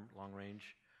long-term,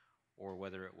 long-range, or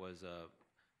whether it was a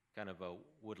kind of a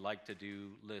would like to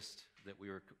do list that we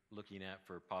were looking at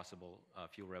for possible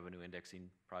fuel revenue indexing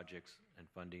projects and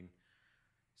funding.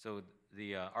 So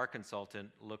our consultant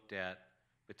looked at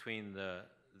between the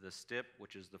STIP,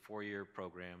 which is the 4-year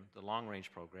program, the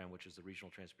long-range program, which is the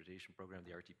Regional Transportation Program,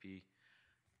 the RTP,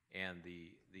 and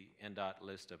the NDOT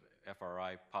list of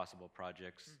FRI possible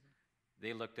projects.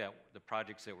 They looked at the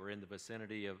projects that were in the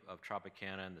vicinity of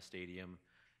Tropicana and the stadium,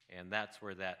 and that's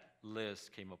where that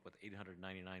list came up with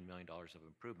 $899 million of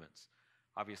improvements.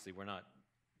 Obviously, we're not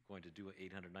going to do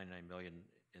 $899 million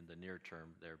in the near term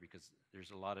there because there's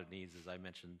a lot of needs, as I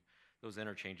mentioned. Those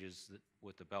interchanges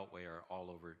with the Beltway are all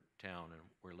over town, and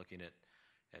we're looking at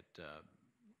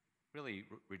really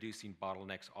reducing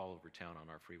bottlenecks all over town on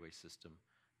our freeway system,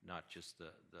 not just the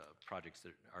projects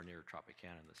that are near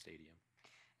Tropicana and the stadium.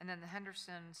 And then the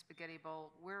Henderson Spaghetti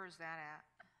Bowl, where is that at?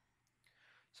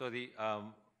 So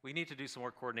we need to do some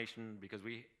more coordination because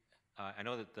I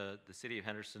know that the city of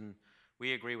Henderson,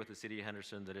 we agree with the city of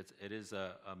Henderson that it is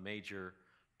a major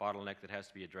bottleneck that has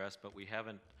to be addressed, but we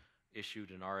haven't issued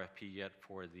an RFP yet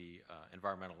for the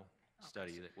environmental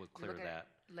study that will clear Look at that.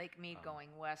 Lake Mead going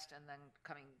west and then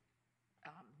coming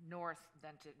north,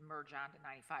 then to merge onto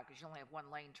 95, because you only have one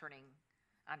lane turning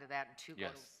onto that and two go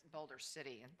to Yes. Boulder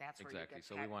City, and that's where Exactly. you get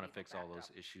So we want to people fix all backed those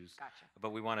up. issues. Gotcha.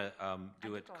 But we want to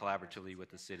do I it think all the collaboratively questions, with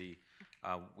the yeah. city.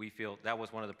 We feel that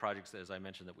was one of the projects, as I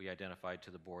mentioned, that we identified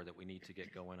to the board that we need to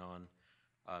get going on.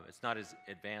 It's not as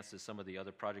advanced as some of the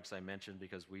other projects I mentioned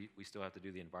because we still have to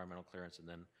do the environmental clearance and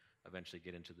then eventually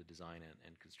get into the design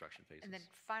and construction phases. And then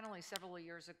finally, several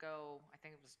years ago, I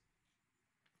think it was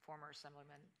former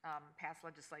assemblyman, passed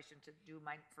legislation to do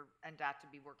for NDOT to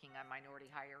be working on minority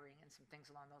hiring and some things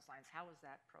along those lines. How is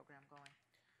that program going?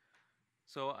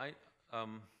 So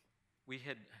we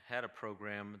had a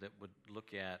program that would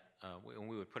look at, and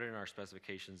we would put it in our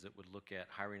specifications that would look at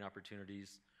hiring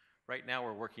opportunities. Right now,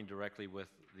 we're working directly with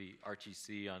the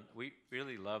RTC on, we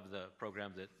really love the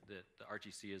program that the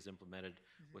RTC has implemented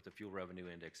with the fuel revenue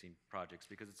indexing projects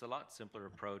because it's a lot simpler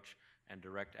approach and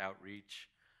direct outreach.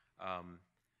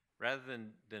 Rather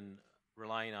than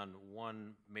relying on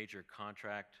one major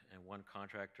contract and one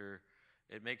contractor,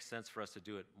 it makes sense for us to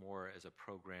do it more as a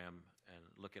program and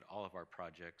look at all of our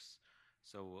projects.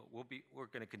 So we're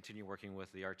going to continue working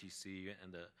with the RTC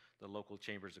and the local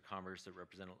chambers of commerce that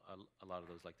represent a lot of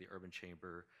those, like the Urban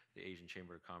Chamber, the Asian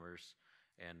Chamber of Commerce,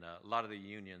 and a lot of the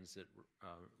unions that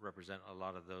represent a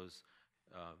lot of those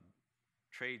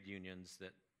trade unions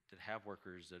that have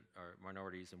workers that are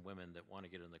minorities and women that want to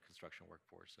get in the construction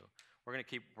workforce. So we're going to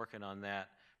keep working on that,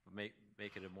 but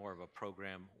make it a more of a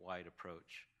program-wide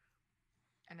approach.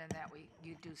 And then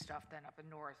you do stuff then up in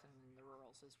north and in the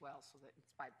rurals as well, so that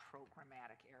it's by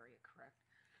programmatic area, correct?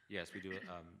 Yes, we do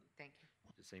Thank you.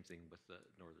 the same thing with the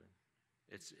northern.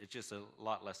 It's just a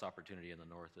lot less opportunity in the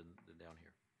north than down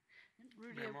here.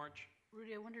 Mayor March?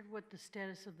 Rudy, I wondered what the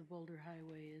status of the Boulder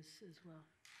Highway is as well.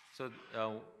 So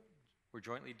we're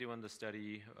jointly doing the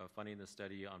study, funding the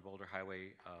study on Boulder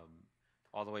Highway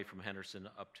all the way from Henderson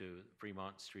up to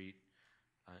Fremont Street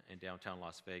in downtown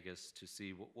Las Vegas to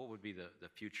see what would be the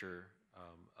future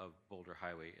of Boulder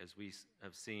Highway. As we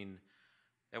have seen,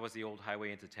 that was the old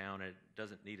highway into town. It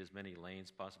doesn't need as many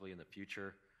lanes possibly in the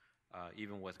future,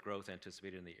 even with growth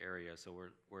anticipated in the area. So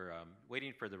we're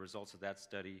waiting for the results of that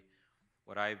study.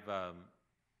 What I've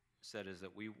said is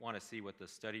that we want to see what the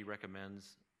study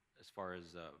recommends as far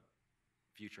as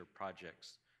future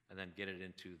projects and then get it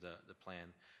into the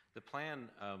plan. The plan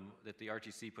that the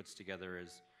RTC puts together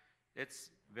it's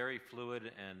very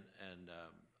fluid and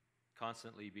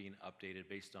constantly being updated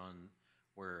based on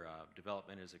where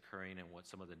development is occurring and what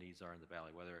some of the needs are in the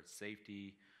valley, whether it's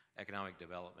safety, economic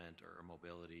development, or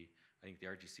mobility. I think the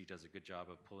RTC does a good job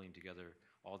of pulling together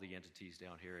all the entities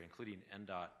down here, including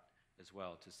NDOT as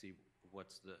well, to see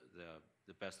what's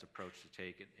the best approach to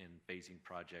take in phasing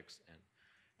projects. And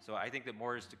so I think that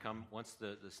more is to come once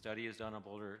the study is done on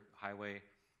Boulder Highway.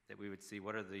 that we would see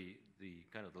what are the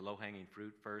kind of the low-hanging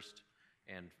fruit first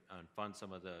and fund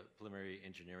some of the preliminary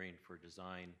engineering for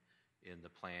design in the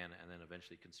plan and then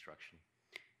eventually construction.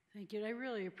 Thank you. And I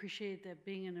really appreciate that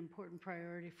being an important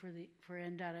priority for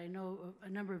NDOT. I know a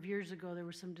number of years ago there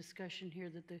was some discussion here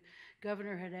that the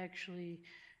governor had actually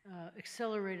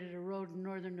accelerated a road in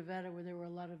northern Nevada where there were a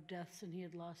lot of deaths and he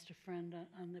had lost a friend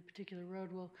on the particular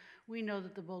road. Well, we know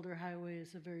that the Boulder Highway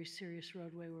is a very serious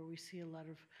roadway where we see a lot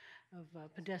of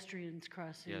pedestrians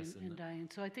crossing Yes, and dying.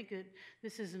 So I think that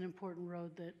this is an important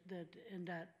road that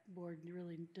NDOT board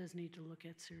really does need to look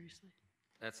at seriously.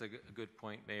 That's a good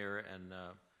point, Mayor, and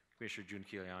Commissioner June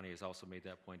Kiliani has also made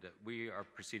that point that we are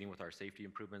proceeding with our safety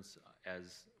improvements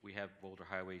as we have Boulder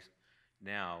Highways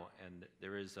now, and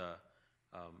there is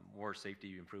more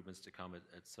safety improvements to come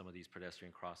at some of these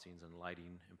pedestrian crossings and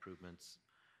lighting improvements.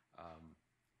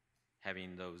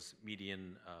 Having those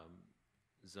median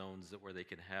zones where they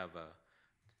can have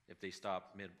if they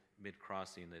stop mid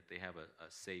crossing, that they have a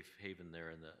safe haven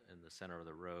there in the center of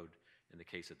the road in the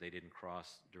case that they didn't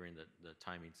cross during the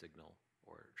timing signal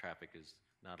or traffic is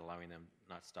not allowing them,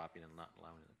 not stopping and not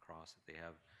allowing them to cross. That they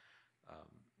have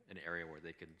an area where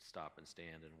they can stop and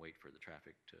stand and wait for the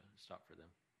traffic to stop for them.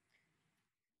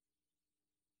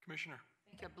 Commissioner.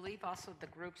 I believe also the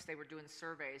groups, they were doing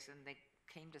surveys and they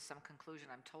came to some conclusion,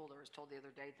 I was told the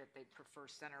other day that they'd prefer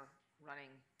center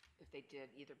running if they did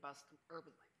either bus,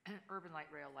 urban light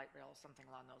rail, something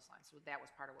along those lines. So that was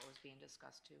part of what was being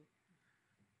discussed too.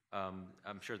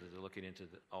 I'm sure that they're looking into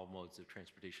all modes of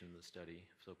transportation in the study.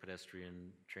 So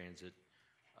pedestrian, transit,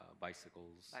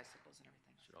 bicycles. Bicycles and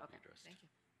everything. Should all be Okay, addressed. thank you.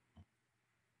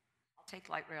 I'll take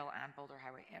light rail on Boulder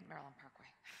Highway and Maryland Parkway.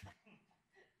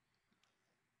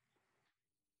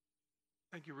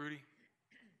 Thank you, Rudy.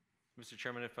 Mr.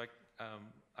 Chairman, if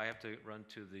I have to run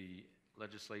to the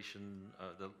legislation.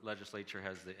 The legislature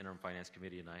has the interim finance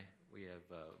committee, and we have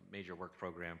a major work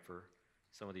program for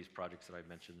some of these projects that I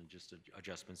mentioned and just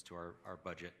adjustments to our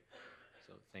budget.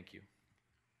 So thank you.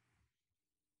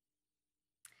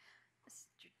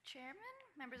 Mr. Chairman,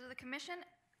 members of the commission,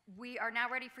 we are now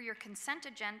ready for your consent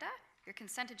agenda. Your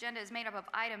consent agenda is made up of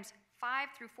items 5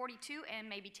 through 42 and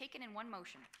may be taken in one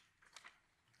motion.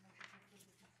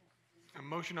 A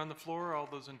motion on the floor. All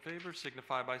those in favor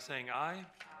signify by saying aye. Aye.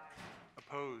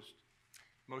 Opposed?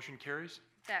 Motion carries.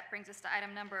 That brings us to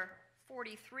item number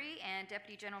 43, and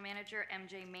Deputy General Manager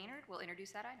M.J. Maynard will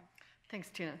introduce that item. Thanks,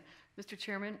 Tina. Mr.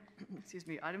 Chairman, excuse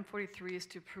me, item 43 is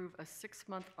to approve a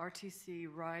 6-month RTC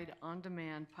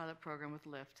ride-on-demand pilot program with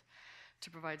Lyft to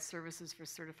provide services for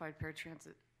certified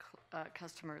paratransit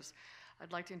customers.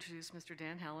 I'd like to introduce Mr.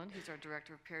 Dan Howland. He's our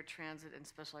Director of Paratransit and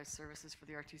Specialized Services for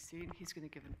the RTC, and he's going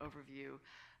to give an overview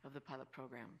of the pilot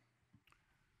program.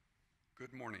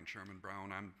 Good morning, Chairman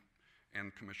Brown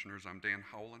and Commissioners. I'm Dan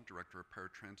Howland, Director of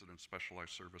Paratransit and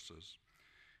Specialized Services,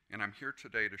 and I'm here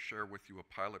today to share with you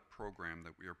a pilot program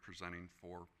that we are presenting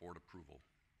for board approval.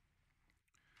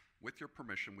 With your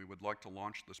permission, we would like to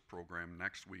launch this program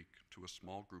next week to a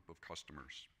small group of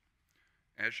customers.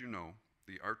 As you know,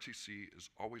 the RTC is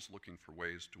always looking for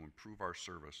ways to improve our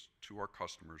service to our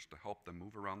customers to help them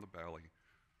move around the valley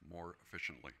more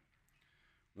efficiently.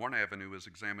 One avenue is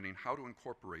examining how to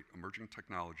incorporate emerging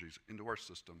technologies into our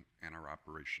system and our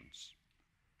operations.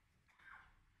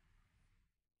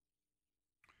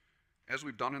 As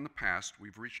we've done in the past,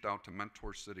 we've reached out to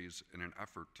mentor cities in an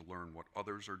effort to learn what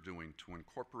others are doing to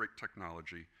incorporate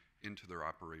technology into their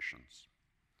operations.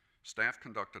 Staff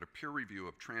conducted a peer review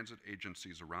of transit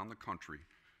agencies around the country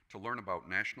to learn about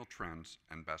national trends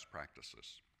and best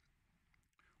practices.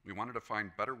 We wanted to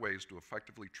find better ways to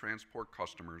effectively transport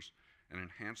customers and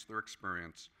enhance their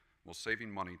experience while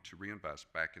saving money to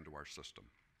reinvest back into our system.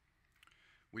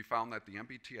 We found that the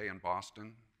MBTA in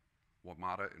Boston,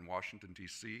 WMATA in Washington,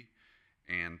 D.C.,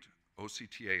 and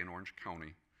OCTA in Orange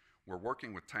County were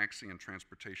working with taxi and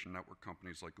transportation network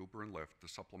companies like Uber and Lyft to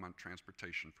supplement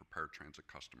transportation for paratransit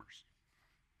customers.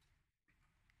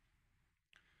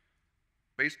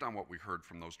 Based on what we heard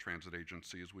from those transit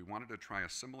agencies, we wanted to try a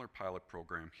similar pilot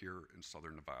program here in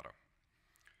Southern Nevada.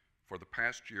 For the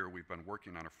past year, we've been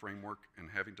working on a framework and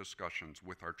having discussions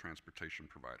with our transportation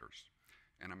providers.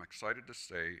 And I'm excited to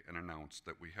say and announce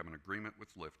that we have an agreement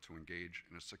with Lyft to engage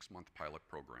in a 6-month pilot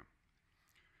program.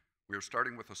 We are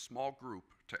starting with a small group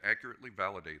to accurately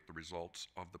validate the results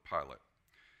of the pilot.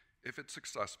 If it's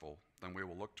successful, then we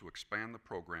will look to expand the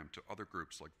program to other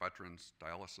groups like veterans,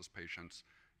 dialysis patients,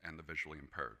 and the visually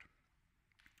impaired.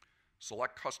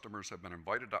 Select customers have been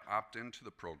invited to opt into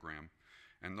the program,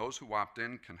 and those who opt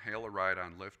in can hail a ride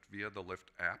on Lyft via the Lyft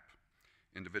app.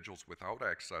 Individuals without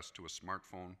access to a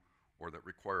smartphone or that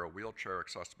require a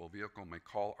wheelchair-accessible vehicle may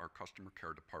call our customer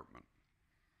care department.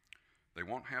 They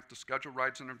won't have to schedule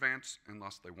rides in advance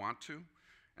unless they want to,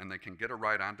 and they can get a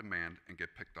ride on demand and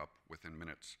get picked up within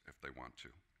minutes if they want to.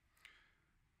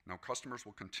 Now, customers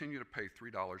will continue to pay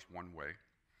 $3 one way,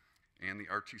 and the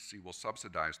RTC will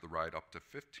subsidize the ride up to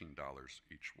 $15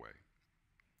 each way.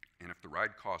 And if the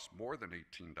ride costs more than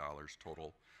 $18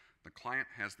 total, the client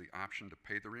has the option to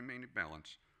pay the remaining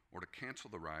balance or to cancel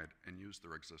the ride and use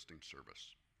their existing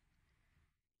service.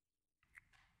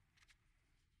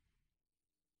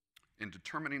 In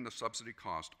determining the subsidy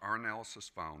cost, our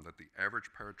analysis found that the average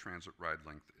paratransit ride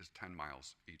length is 10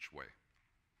 miles each way.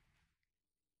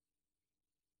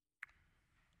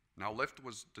 Now, Lyft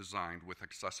was designed with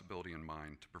accessibility in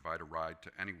mind to provide a ride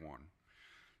to anyone.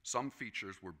 Some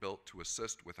features were built to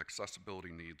assist with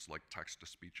accessibility needs like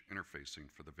text-to-speech interfacing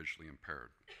for the visually impaired.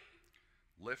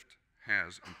 Lyft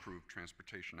has improved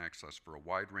transportation access for a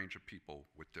wide range of people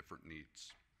with different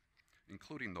needs,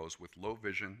 including those with low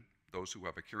vision, those who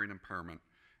have a hearing impairment,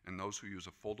 and those who use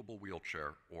a foldable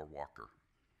wheelchair or walker.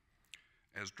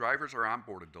 As drivers are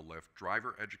onboarded to Lyft,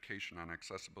 driver education on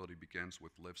accessibility begins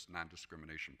with Lyft's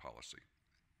non-discrimination policy.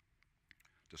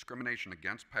 Discrimination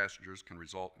against passengers can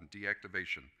result in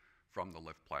deactivation from the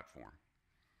Lyft platform.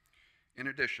 In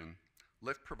addition,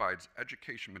 Lyft provides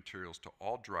education materials to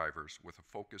all drivers with a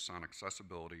focus on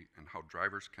accessibility and how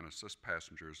drivers can assist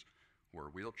passengers who are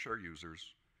wheelchair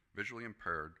users, visually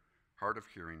impaired, hard of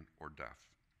hearing, or deaf.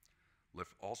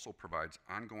 Lyft also provides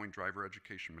ongoing driver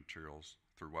education materials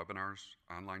through webinars,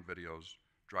 online videos,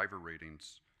 driver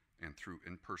ratings, and through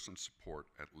in-person support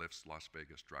at Lyft's Las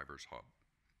Vegas Drivers Hub.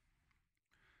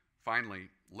 Finally,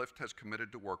 Lyft has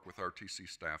committed to work with RTC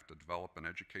staff to develop an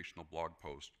educational blog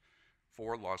post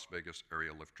for Las Vegas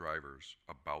area Lyft drivers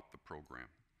about the program,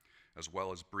 as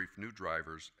well as brief new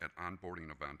drivers at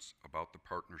onboarding events about the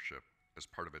partnership as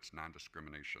part of its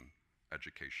non-discrimination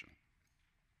education.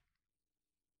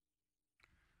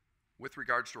 With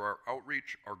regards to our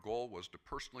outreach, our goal was to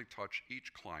personally touch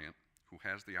each client who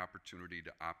has the opportunity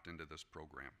to opt into this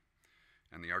program.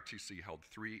 And the RTC held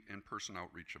 3 in-person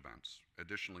outreach events.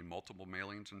 Additionally, multiple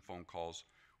mailings and phone calls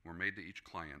were made to each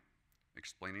client,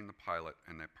 explaining the pilot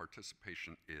and that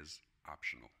participation is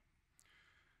optional.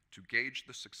 To gauge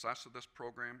the success of this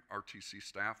program, RTC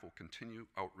staff will continue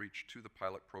outreach to the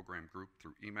pilot program group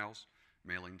through emails,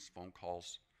 mailings, phone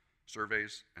calls,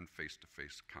 surveys, and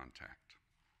face-to-face contact.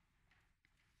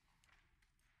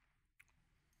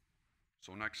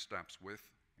 So next steps: with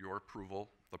your approval,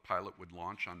 the pilot would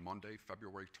launch on Monday,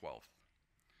 February 12th.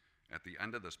 At the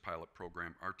end of this pilot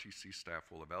program, RTC staff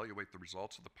will evaluate the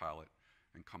results of the pilot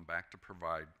and come back to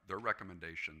provide their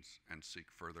recommendations and seek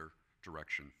further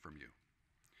direction from you.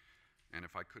 And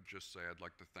if I could just say, I'd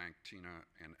like to thank Tina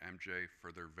and MJ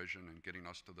for their vision in getting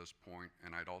us to this point,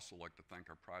 and I'd also like to thank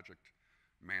our project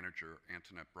manager,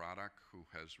 Antoinette Braddock, who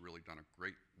has really done a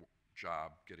great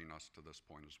job getting us to this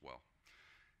point as well.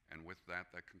 And with that,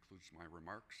 that concludes my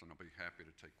remarks, and I'll be happy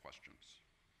to take questions.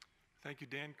 Thank you,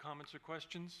 Dan. Comments or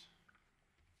questions?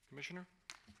 Commissioner?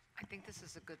 I think this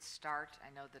is a good start.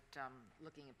 I know that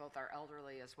looking at both our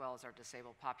elderly as well as our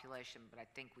disabled population, but I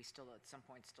think we still, at some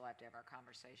point, still have to have our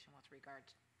conversation with regard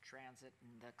to transit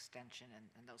and the extension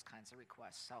and those kinds of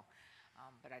requests. So,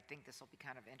 but I think this will be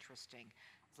kind of interesting.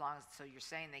 As long as, so you're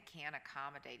saying they can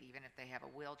accommodate even if they have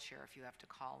a wheelchair, if you have to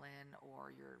call in,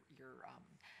 or you're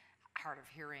hard of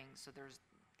hearing. So there's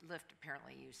Lyft,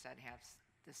 apparently you said, has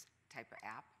this type of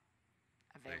app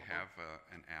available. They have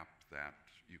an app that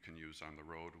you can use on the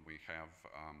road. We have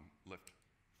Lyft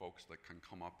folks that can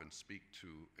come up and speak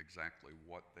to exactly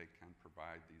what they can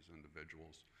provide these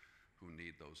individuals who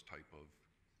need those type of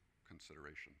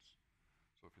considerations.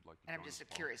 So if you'd like to. And I'm just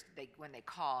curious, when they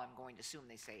call, I'm going to assume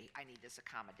they say, I need this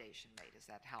accommodation made. Is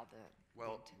that how the?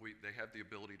 Well, they have the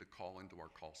ability to call into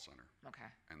our call center. Okay.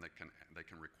 And they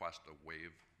can request a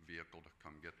WAVE vehicle to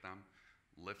come get them.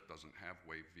 Lyft doesn't have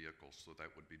WAVE vehicles, so that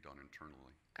would be done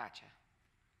internally. Gotcha.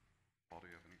 Paul, do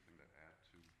you have anything to add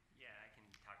to? Yeah, I can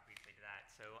talk briefly to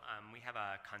that. So we have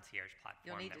a concierge platform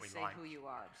You'll need that to we say launched. who you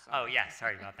are. Oh, yeah,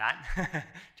 sorry about that.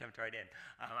 Jumped right in.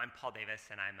 I'm Paul Davis,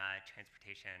 and I'm a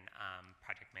transportation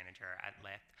project manager at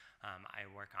Lyft. I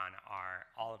work on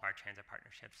all of our transit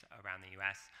partnerships around the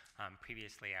U.S.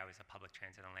 Previously, I was a public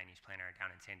transit and land use planner down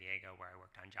in San Diego, where I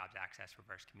worked on jobs access,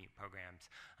 reverse commute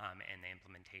programs, and the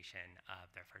implementation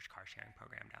of their first car sharing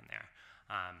program down there.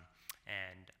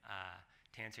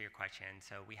 To answer your question,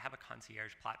 so we have a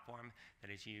concierge platform that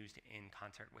is used in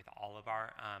concert with all of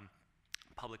our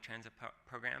public transit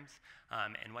programs.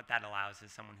 And what that allows is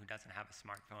someone who doesn't have a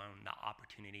smartphone the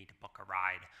opportunity to book a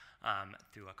ride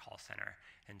through a call center.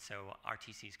 And so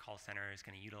RTC's call center is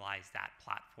going to utilize that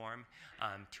platform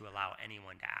to allow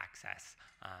anyone to access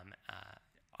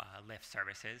Lyft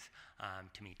services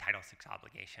to meet Title VI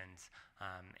obligations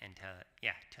and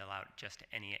to allow just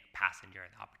any passenger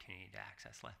the opportunity to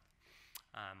access Lyft.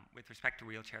 With respect to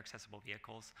wheelchair accessible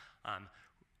vehicles,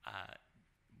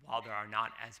 while there are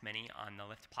not as many on the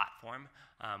Lyft platform,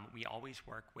 we always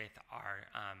work with our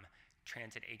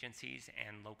transit agencies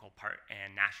and local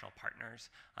and national partners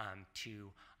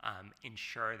to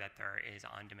ensure that there is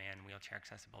on-demand wheelchair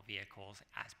accessible vehicles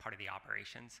as part of the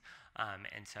operations.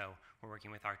 And so we're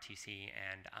working with RTC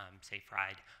and Safe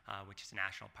Ride, which is a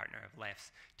national partner of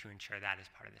Lyft's, to ensure that is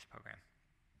part of this program.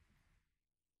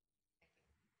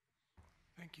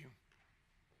 Thank you.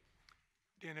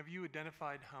 Dan, have you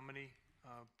identified how many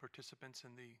participants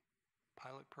in the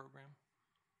pilot program?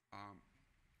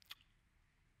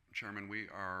 Chairman, we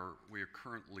are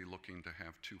currently looking to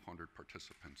have 200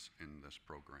 participants in this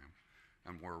program,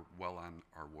 and we're well on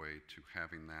our way to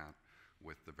having that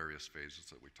with the various phases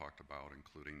that we talked about,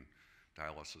 including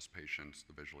dialysis patients,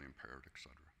 the visually impaired, et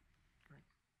cetera. Great.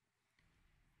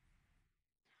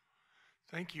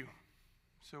 Thank you.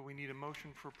 So we need a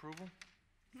motion for approval.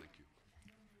 Thank you.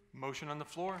 Motion on the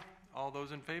floor. All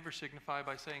those in favor signify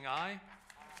by saying aye.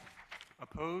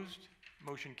 Opposed?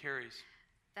 Motion carries.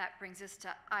 That brings us to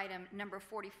item number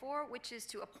 44, which is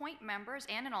to appoint members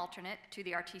and an alternate to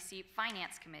the RTC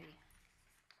Finance Committee.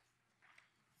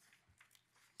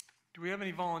 Do we have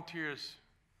any volunteers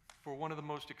for one of the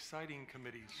most exciting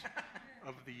committees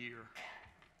of the year?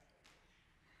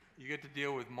 You get to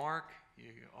deal with Mark, you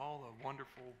get all the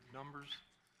wonderful numbers.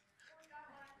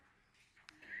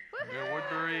 Mayor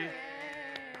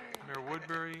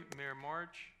Woodbury, Mayor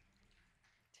March.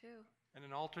 Two. And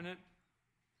an alternate?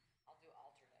 I'll do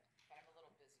alternate, but I'm a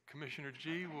little busy. Commissioner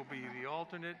G will be the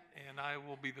alternate, and I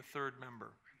will be the third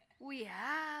member. We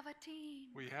have a team.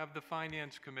 We have the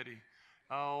Finance Committee.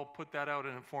 I'll put that out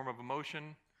in the form of a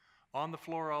motion. On the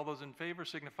floor, all those in favor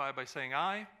signify by saying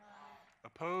aye. Aye.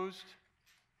 Opposed?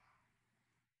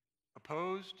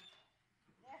 Opposed?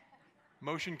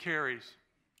 Motion carries.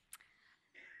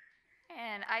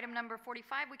 And item number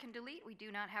 45 we can delete. We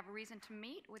do not have a reason to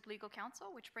meet with legal counsel,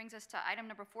 which brings us to item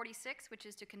number 46, which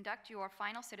is to conduct your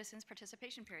final citizens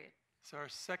participation period. It's our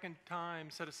second time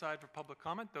set aside for public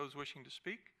comment, those wishing to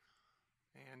speak.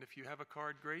 And if you have a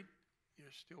card, great.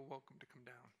 You're still welcome to come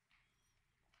down.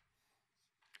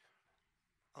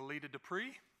 Alita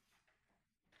Dupree.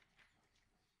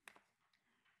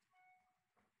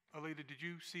 Alita, did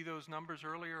you see those numbers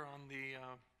earlier on the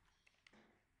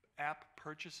app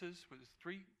purchases? Was it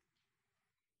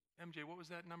MJ, what was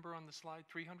that number on the slide?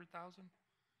 300,000?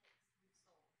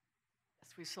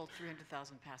 Yes, we sold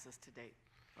 300,000 passes to date,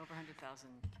 over 100,000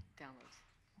 downloads.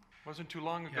 Wasn't too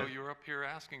long ago Yeah. you were up here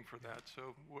asking for that,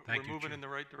 so we're Thank you, moving Chair. in the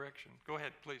right direction. Go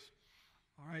ahead, please.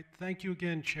 All right, thank you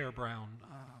again, Chair Brown,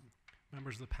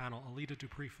 members of the panel. Alita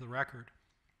Dupree for the record.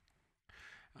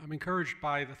 I'm encouraged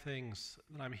by the things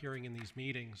that I'm hearing in these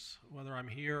meetings, whether I'm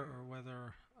here or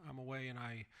whether I'm away and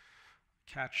I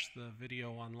catch the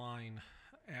video online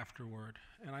afterward.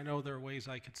 And I know there are ways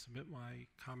I could submit my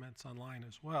comments online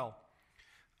as well.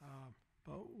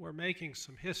 But we're making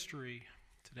some history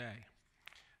today.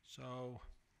 So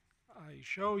I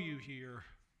show you here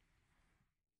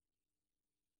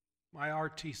my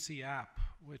RTC app,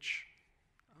 which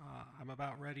I'm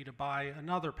about ready to buy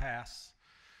another pass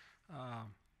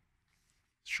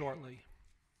shortly.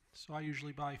 So I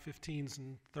usually buy 15s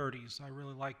and 30s. I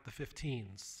really like the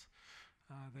 15s.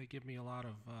 They give me a lot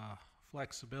of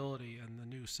flexibility, and the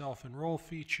new self-enroll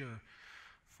feature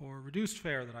for reduced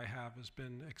fare that I have has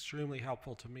been extremely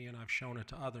helpful to me, and I've shown it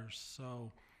to others.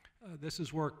 So this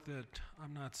is work that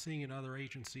I'm not seeing in other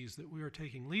agencies that we are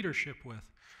taking leadership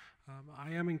with.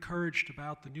 I am encouraged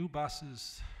about the new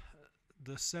buses,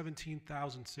 the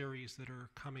 17,000 series that are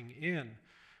coming in,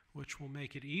 which will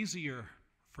make it easier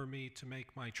for me to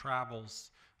make my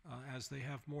travels as they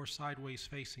have more sideways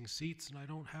facing seats and I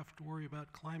don't have to worry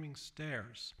about climbing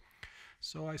stairs.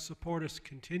 So I support us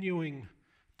continuing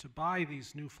to buy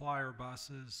these new flyer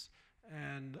buses,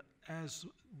 and as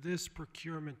this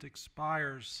procurement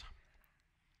expires,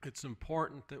 it's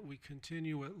important that we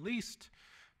continue at least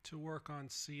to work on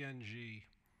CNG,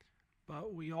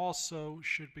 but we also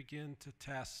should begin to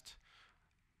test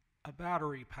a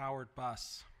battery-powered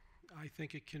bus. I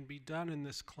think it can be done in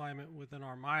this climate within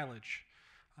our mileage.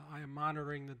 I am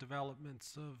monitoring the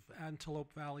developments of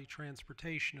Antelope Valley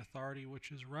Transportation Authority,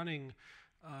 which is running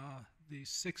these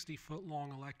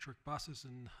 60-foot-long electric buses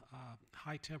in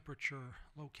high-temperature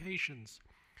locations.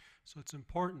 So it's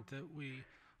important that we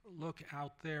look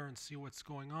out there and see what's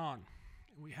going on.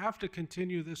 And we have to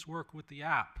continue this work with the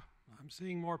app. I'm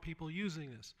seeing more people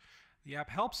using this. The app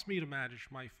helps me to manage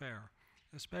my fare,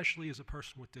 especially as a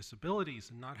person with disabilities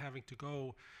and not having to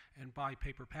go and buy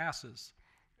paper passes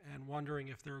and wondering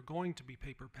if there are going to be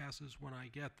paper passes when I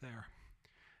get there.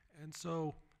 And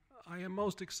so I am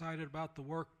most excited about the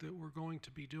work that we're going to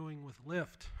be doing with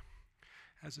Lyft.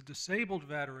 As a disabled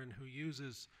veteran who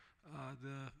uses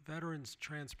the Veterans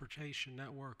Transportation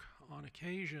Network on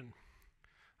occasion,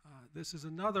 this is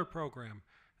another program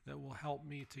that will help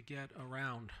me to get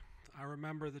around. I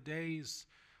remember the days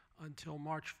until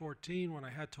March 14 when I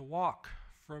had to walk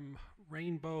from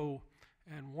Rainbow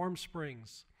and Warm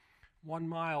Springs 1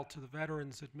 mile to the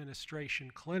Veterans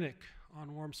Administration Clinic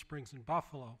on Warm Springs in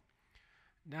Buffalo.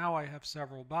 Now I have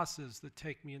several buses that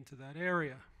take me into that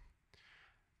area.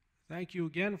 Thank you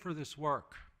again for this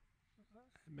work.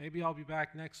 Maybe I'll be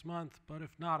back next month, but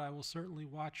if not, I will certainly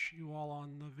watch you all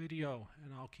on the video,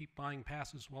 and I'll keep buying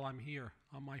passes while I'm here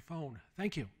on my phone.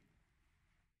 Thank you.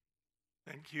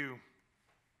 Thank you.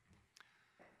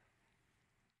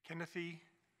 Kennethy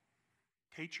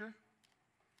Tacher?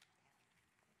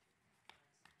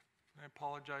 I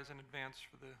apologize in advance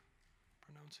for the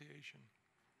pronunciation.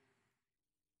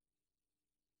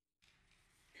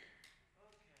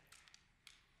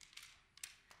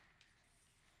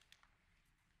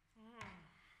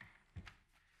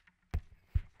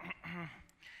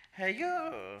 Hey,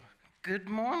 yo. Good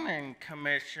morning,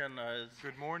 commissioners.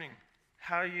 Good morning.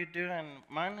 How you doing?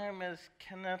 My name is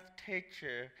Kenneth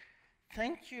Tacher.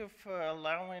 Thank you for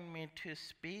allowing me to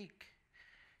speak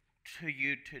to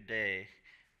you today.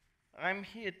 I'm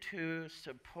here to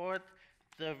support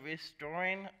the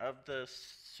restoring of the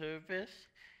service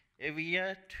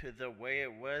area to the way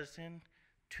it was in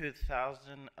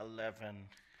 2011.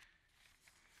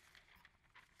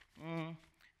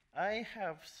 I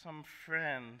have some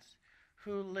friends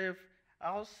who live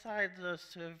outside the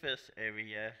service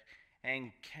area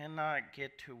and cannot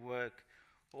get to work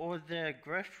or their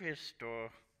grocery store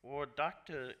or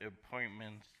doctor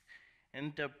appointments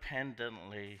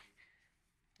independently.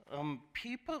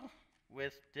 People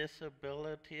with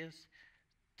disabilities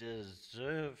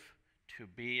deserve to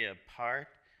be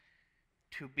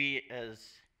to be as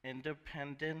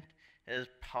independent as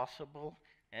possible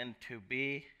and to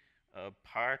be a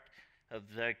part of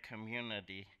the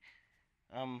community.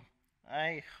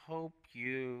 I hope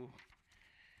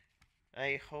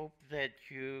that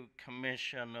you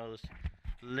commissioners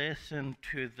listen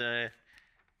to the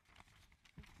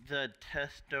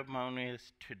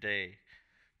testimonies today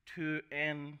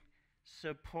and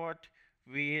support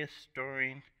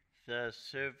restoring the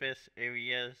service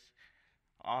areas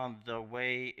on the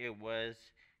way it was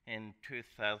in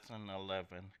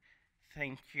 2011.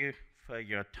 Thank you for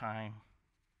your time.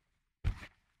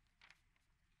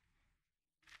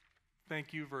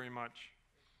 Thank you very much.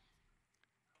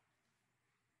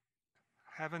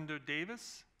 Havender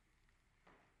Davis?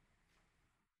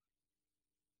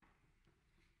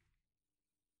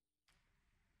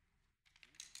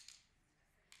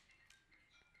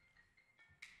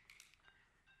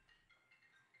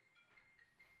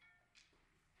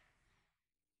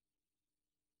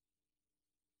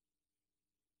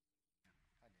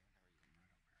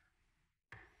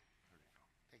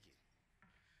 Thank you.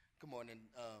 Good morning,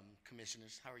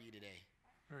 commissioners. How are you today?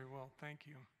 Very well, thank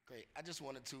you. Great. I just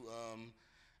wanted to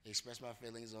express my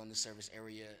feelings on the service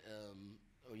area,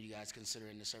 or you guys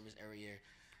considering the service area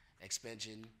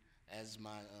expansion. As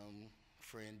my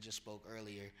friend just spoke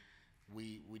earlier,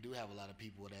 we do have a lot of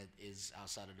people that is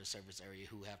outside of the service area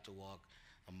who have to walk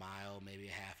a mile, maybe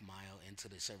a half mile into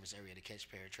the service area to catch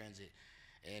paratransit.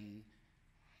 And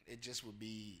it just would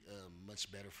be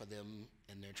much better for them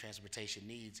and their transportation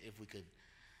needs if we could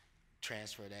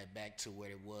transfer that back to where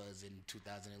it was in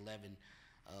 2011.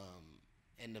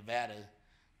 In Nevada,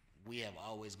 we have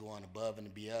always gone above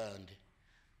and beyond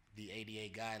the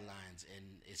ADA guidelines, and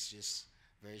it's just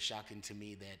very shocking to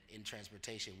me that in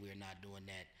transportation we're not doing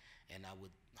that. And I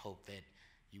would hope that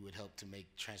you would help to make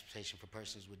transportation for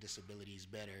persons with disabilities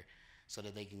better so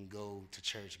that they can go to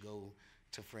church, go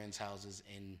to friends' houses,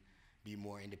 and be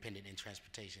more independent in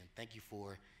transportation. Thank you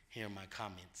for hearing my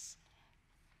comments.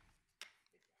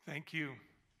 Thank you.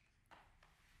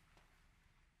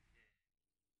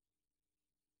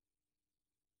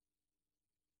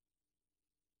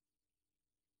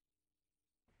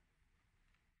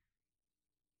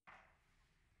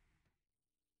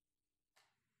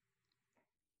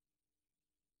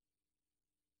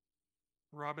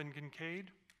 Robin Kincaid?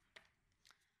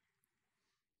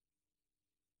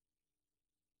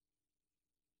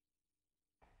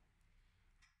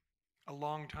 a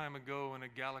long time ago in a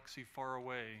galaxy far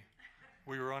away,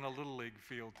 we were on a Little League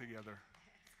field together.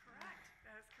 Correct.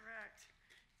 That is correct.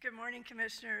 Good morning,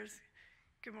 Commissioners.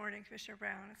 Good morning, Commissioner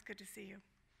Brown. It's good to see you.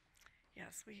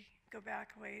 Yes, we go back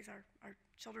a ways. Our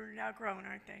children are now grown,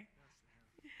 aren't they?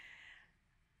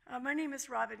 My name is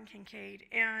Robin Kincaid,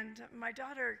 and my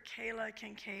daughter, Kayla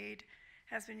Kincaid,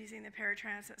 has been using the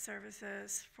paratransit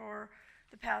services for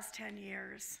the past 10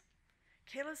 years.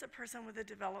 Kayla's a person with a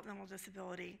developmental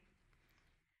disability.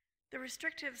 The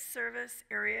restrictive service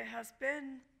area has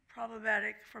been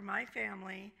problematic for my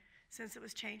family since it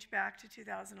was changed back to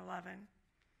 2011.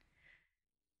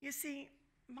 You see,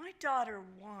 my daughter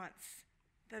wants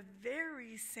the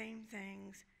very same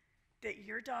things that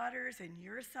your daughters and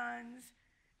your sons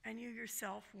and you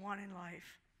yourself want in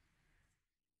life.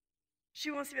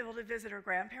 She wants to be able to visit her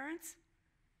grandparents,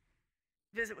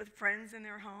 visit with friends in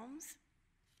their homes,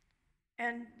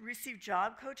 and receive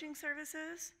job coaching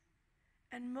services,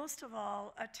 and most of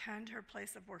all, attend her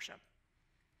place of worship.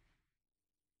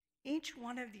 Each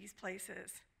one of these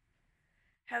places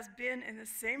has been in the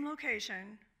same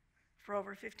location for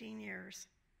over 15 years,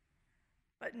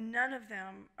 but none of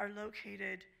them are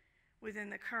located within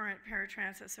the current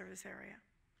paratransit service area.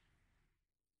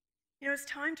 You know, it's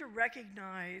time to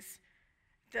recognize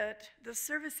that the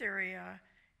service area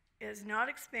is not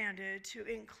expanded to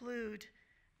include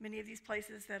many of these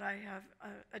places that I have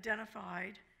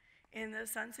identified in the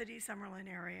Sun City Summerlin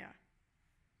area.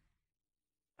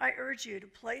 I urge you to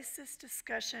place this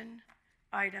discussion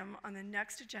item on the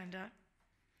next agenda,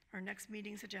 or next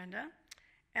meeting's agenda,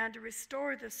 and to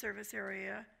restore the service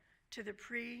area to the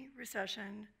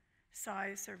pre-recession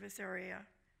size service area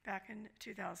back in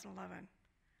 2011.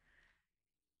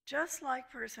 Just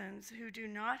like persons who do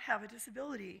not have a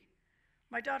disability,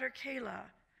 my daughter Kayla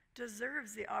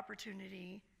deserves the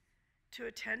opportunity to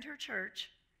attend her church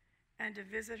and to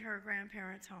visit her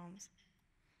grandparents' homes.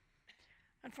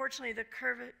 Unfortunately, the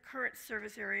current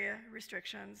service area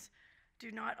restrictions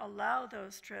do not allow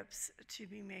those trips to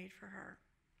be made for her.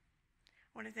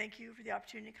 I want to thank you for the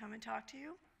opportunity to come and talk to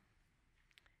you.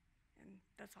 And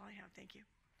that's all I have. Thank you.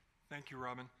 Thank you,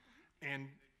 Robin. And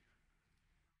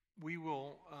we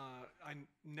will,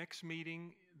 next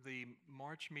meeting, the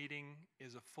March meeting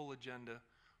is a full agenda,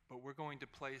 but we're going to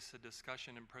place a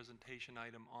discussion and presentation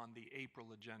item on the April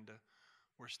agenda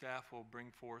where staff will bring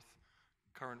forth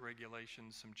current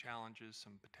regulations, some challenges,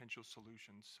 some potential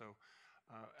solutions. So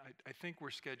I think we're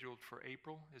scheduled for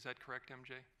April. Is that correct,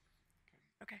 MJ?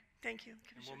 Okay, thank you, And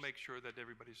Commissioners. we'll make sure that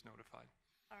everybody's notified.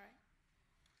 All right.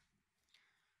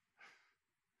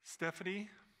 Stephanie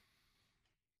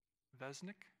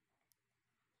Vesnick?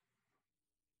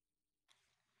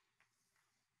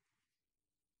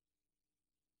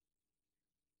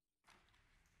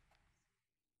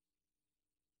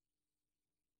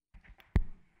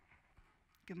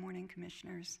 Good morning,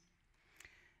 Commissioners.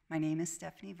 My name is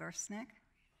Stephanie Versnick.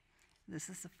 This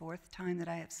is the fourth time that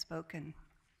I have spoken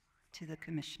to the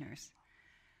Commissioners.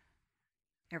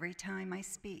 Every time I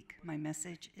speak, my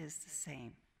message is the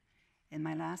same. In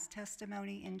my last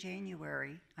testimony in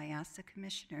January, I asked the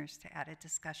Commissioners to add a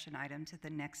discussion item to the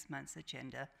next month's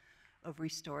agenda of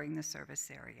restoring the service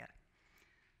area.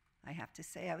 I have to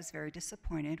say I was very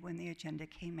disappointed when the agenda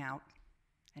came out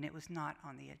and it was not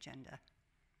on the agenda.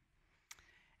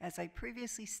 As I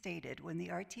previously stated, when the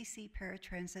RTC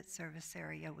paratransit service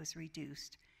area was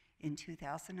reduced in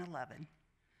 2011,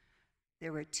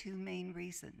 there were two main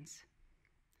reasons.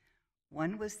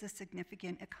 One was the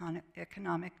significant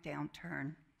economic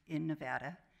downturn in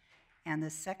Nevada, and the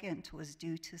second was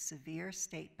due to severe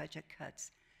state budget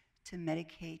cuts to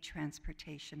Medicaid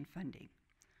transportation funding.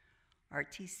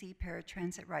 RTC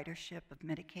paratransit ridership of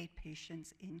Medicaid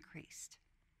patients increased.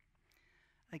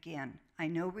 Again, I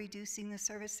know reducing the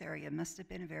service area must have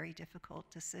been a very difficult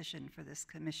decision for this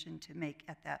commission to make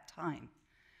at that time.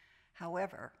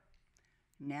 However,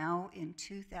 now in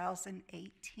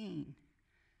 2018,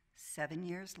 7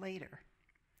 years later,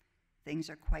 things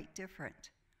are quite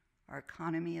different. Our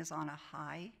economy is on a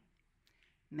high.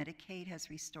 Medicaid has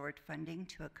restored funding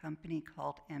to a company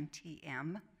called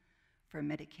MTM for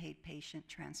Medicaid patient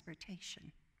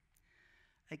transportation.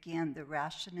 Again, the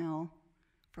rationale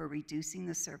for reducing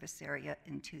the service area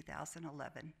in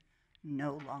 2011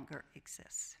 no longer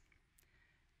exists.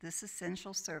 This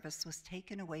essential service was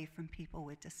taken away from people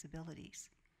with disabilities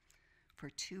for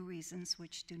two reasons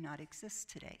which do not exist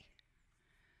today.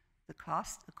 The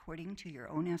cost, according to your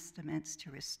own estimates,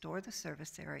 to restore the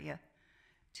service area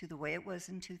to the way it was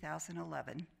in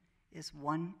 2011 is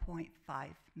 $1.5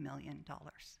 million.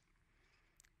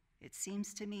 It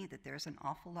seems to me that there's an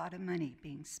awful lot of money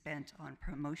being spent on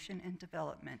promotion and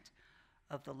development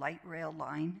of the light rail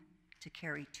line to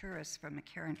carry tourists from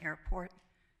McCarran Airport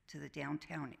to the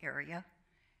downtown area,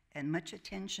 and much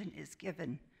attention is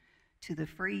given to the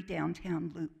free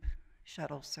downtown loop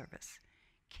shuttle service,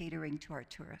 catering to our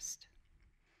tourists.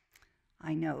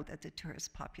 I know that the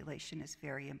tourist population is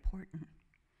very important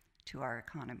to our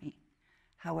economy.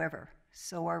 However,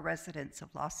 so are residents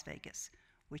of Las Vegas,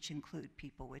 which include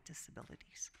people with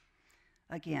disabilities.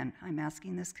 Again, I'm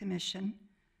asking this commission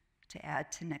to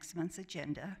add to next month's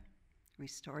agenda,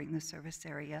 restoring the service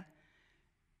area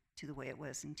to the way it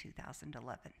was in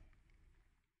 2011.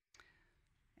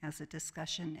 As a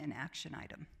discussion and action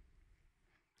item,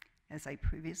 as I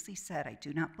previously said, I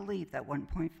do not believe that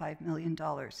 $1.5 million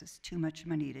is too much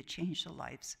money to change the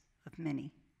lives of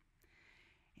many.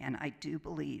 And I do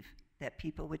believe that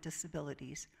people with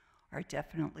disabilities are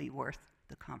definitely worth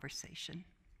the conversation.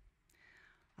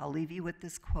 I'll leave you with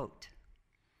this quote: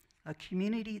 "A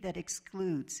community that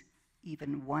excludes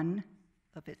even one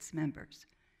of its members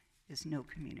is no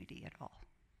community at all."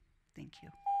 Thank you.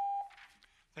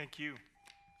 Thank you.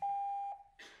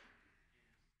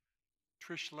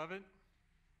 Trish Levitt.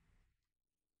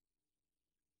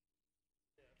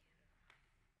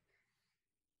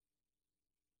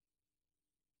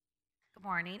 Good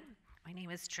morning. My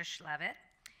name is Trish Levitt,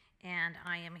 and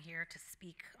I am here to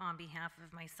speak on behalf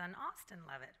of my son, Austin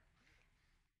Levitt,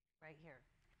 right here.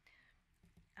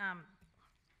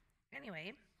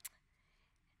 Anyway,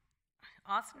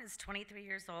 Austin is 23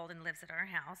 years old and lives at our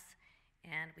house,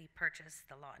 and we purchased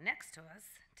the lot next to us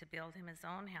to build him his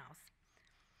own house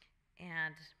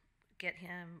and get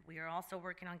him. We are also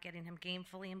working on getting him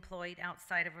gainfully employed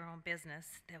outside of our own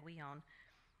business that we own.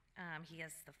 He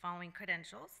has the following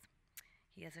credentials.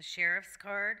 He has a sheriff's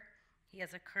card. He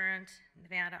has a current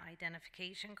Nevada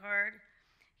identification card.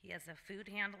 He has a food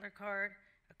handler card,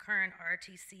 a current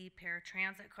RTC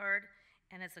paratransit card,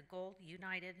 and is a Gold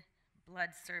United Blood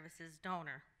Services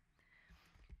donor.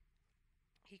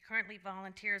 He currently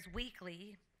volunteers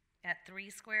weekly at 3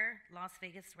 Square, Las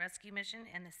Vegas Rescue Mission,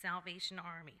 and the Salvation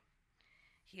Army.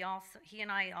 He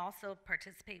and I also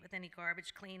participate with any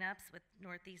garbage cleanups with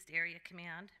Northeast Area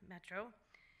Command, Metro,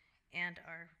 and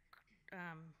our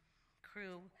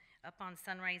crew up on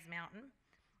Sunrise Mountain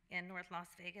in North Las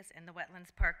Vegas and the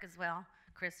Wetlands Park as well.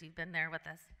 Chris, you've been there with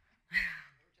us.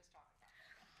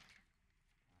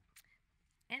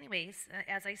 Anyways,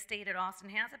 as I stated, Austin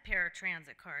has a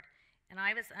paratransit card, and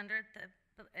I was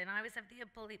of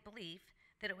the belief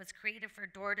that it was created for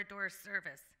door-to-door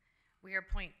service. We are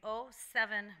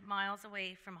 0.07 miles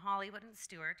away from Hollywood and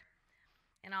Stewart,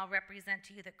 and I'll represent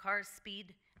to you that cars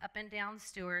speed up and down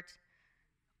Stewart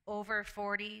over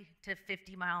 40 to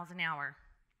 50 miles an hour.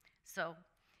 So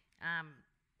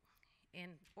in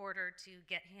order to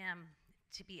get him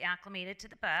to be acclimated to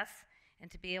the bus and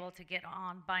to be able to get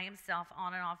on by himself,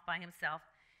 on and off by himself,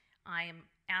 I am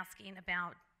asking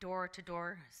about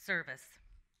door-to-door service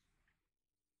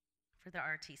for the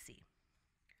RTC.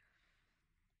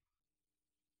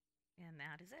 And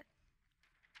that is it.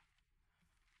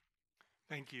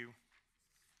 Thank you.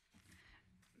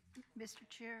 Mr.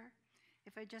 Chair,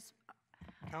 if I just,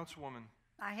 Councilwoman.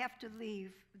 I have to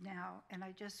leave now, and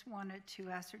I just wanted to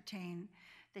ascertain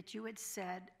that you had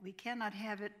said we cannot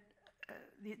have it,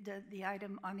 the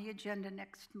item on the agenda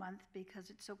next month because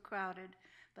it's so crowded,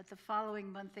 but the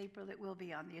following month, April, it will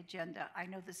be on the agenda. I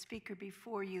know the speaker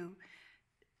before you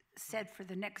said for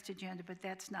the next agenda, but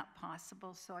that's not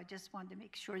possible, so I just wanted to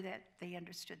make sure that they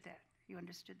understood that. You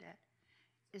understood that?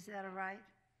 Is that all right?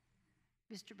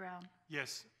 Mr. Brown?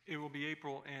 Yes, it will be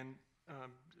April, and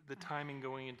the timing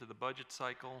going into the budget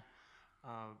cycle,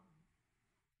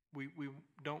 we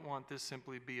don't want this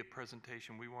simply to be a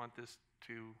presentation. We want this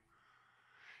to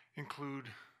include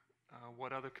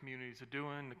what other communities are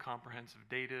doing, the comprehensive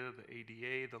data, the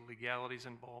ADA, the legalities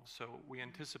involved. So we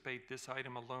anticipate this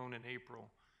item alone in April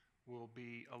will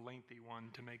be a lengthy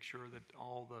one to make sure that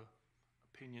all the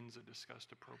opinions are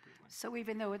discussed appropriately. So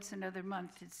even though it's another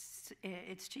month,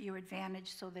 it's to your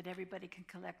advantage so that everybody can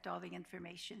collect all the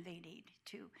information they need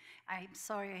to. I'm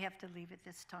sorry I have to leave at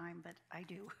this time, but I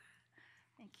do.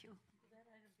 Thank you. Will that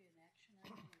item be an action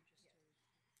item or just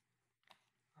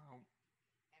a?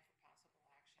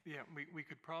 Yeah, we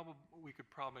could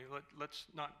probably let's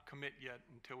not commit yet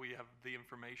until we have the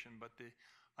information. But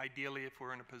ideally, if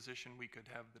we're in a position, we could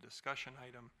have the discussion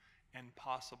item and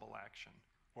possible action,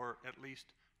 or at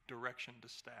least direction to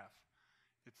staff.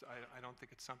 I don't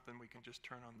think it's something we can just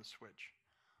turn on the switch.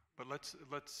 But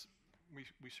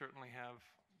we certainly have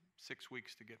 6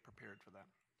 weeks to get prepared for that.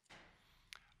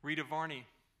 Rita Varney.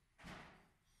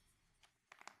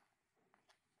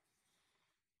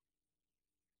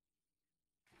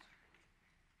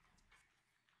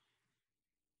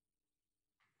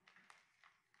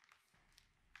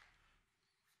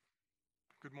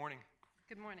 Good morning.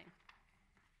 Good morning.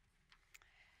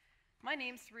 My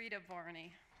name's Rita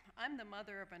Varney. I'm the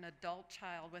mother of an adult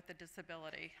child with a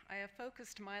disability. I have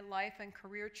focused my life and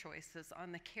career choices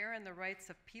on the care and the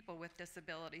rights of people with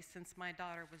disabilities since my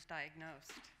daughter was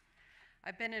diagnosed.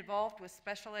 I've been involved with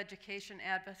special education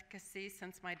advocacy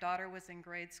since my daughter was in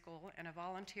grade school and a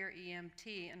volunteer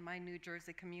EMT in my New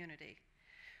Jersey community.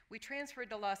 We transferred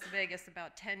to Las Vegas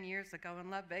about 10 years ago and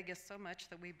loved Vegas so much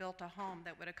that we built a home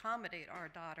that would accommodate our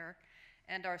daughter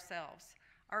and ourselves,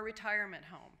 our retirement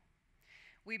home.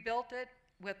 We built it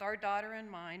with our daughter in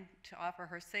mind to offer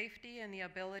her safety and the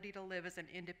ability to live as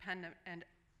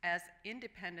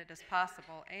independent as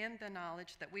possible, and the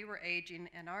knowledge that we were aging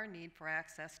and our need for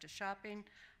access to shopping,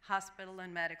 hospital,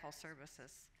 and medical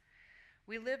services.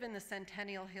 We live in the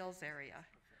Centennial Hills area,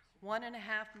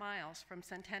 1.5 miles from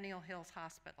Centennial Hills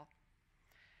Hospital,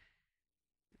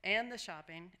 and the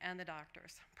shopping and the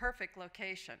doctors. Perfect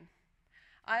location.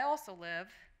 I also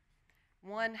live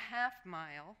 1/2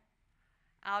 mile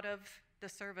out of the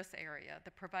service area, the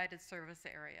provided service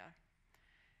area.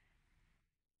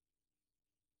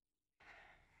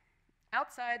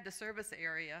 Outside the service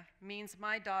area means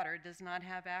my daughter does not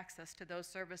have access to those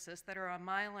services that are 1.5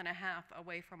 miles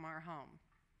away from our home.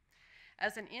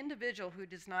 As an individual who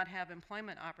does not have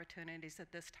employment opportunities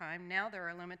at this time, now there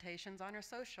are limitations on her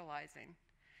socializing.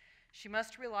 She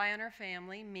must rely on her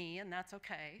family, me, and that's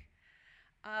okay.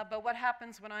 But what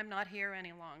happens when I'm not here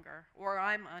any longer, or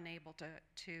I'm unable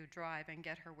to drive and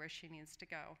get her where she needs to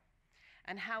go?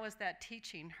 And how is that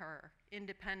teaching her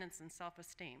independence and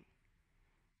self-esteem?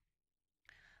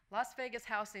 Las Vegas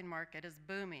housing market is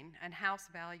booming and house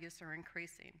values are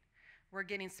increasing. We're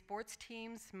getting sports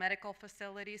teams, medical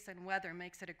facilities, and weather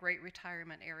makes it a great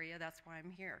retirement area. That's why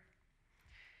I'm here.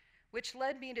 Which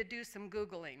led me to do some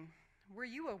Googling. Were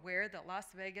you aware that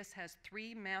Las Vegas has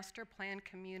 3 master plan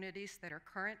communities that are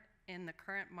in the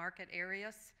current market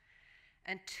areas,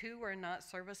 and 2 are not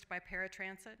serviced by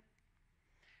paratransit?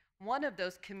 One of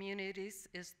those communities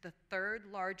is the 3rd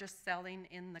largest selling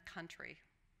in the country,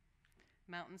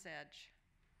 Mountain's Edge.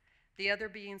 The other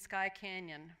being Sky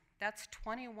Canyon. That's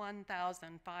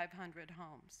 21,500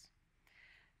 homes.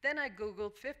 Then I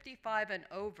Googled 55 and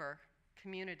over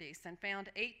communities and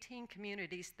found 18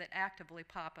 communities that actively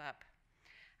pop up.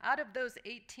 Out of those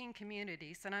 18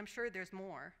 communities, and I'm sure there's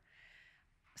more,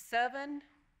 7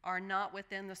 are not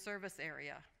within the service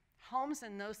area. Homes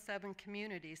in those 7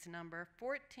 communities number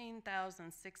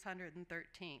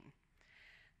 14,613.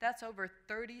 That's over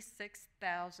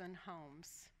 36,000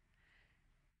 homes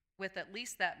with at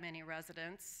least that many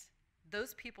residents.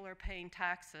 Those people are paying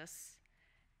taxes.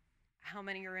 How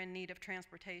many are in need of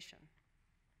transportation?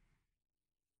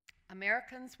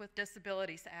 Americans with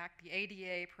Disabilities Act, the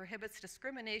ADA, prohibits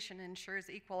discrimination and ensures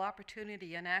equal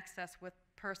opportunity and access with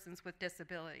persons with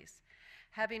disabilities.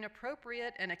 Having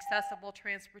appropriate and accessible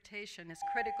transportation is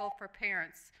critical for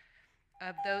parents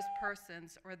of those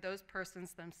persons or those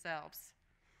persons themselves.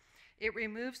 It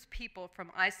removes people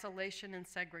from isolation and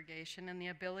segregation and the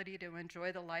ability to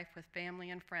enjoy the life with family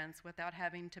and friends without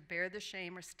having to bear the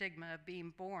shame or stigma of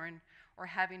being born or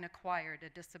having acquired a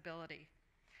disability.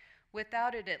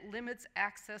 Without it, it limits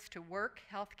access to work,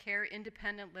 health care,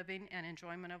 independent living, and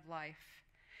enjoyment of life.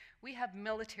 We have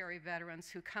military veterans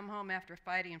who come home after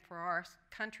fighting for our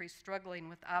country struggling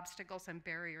with obstacles and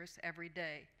barriers every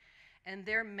day, and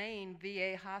their main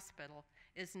VA hospital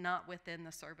is not within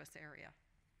the service area.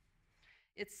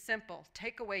 It's simple.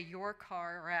 Take away your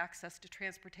car or access to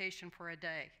transportation for a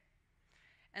day,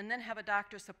 and then have a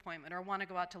doctor's appointment or want to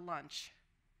go out to lunch.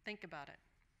 Think about it.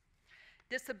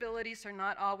 Disabilities are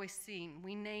not always seen.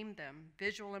 We name them: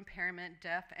 visual impairment,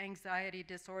 deaf, anxiety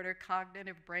disorder,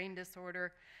 cognitive brain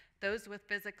disorder, those with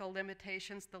physical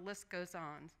limitations, the list goes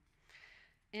on.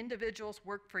 Individuals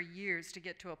work for years to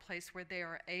get to a place where they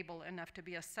are able enough to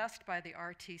be assessed by the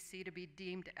RTC to be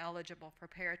deemed eligible for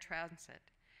paratransit.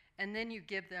 And then you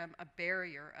give them a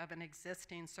barrier of an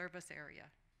existing service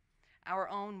area, our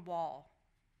own wall.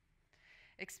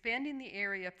 Expanding the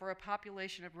area for a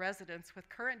population of residents with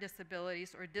current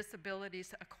disabilities or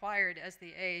disabilities acquired as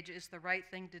they age is the right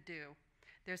thing to do.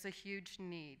 There's a huge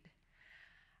need.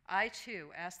 I,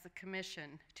 too, asked the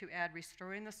Commission to add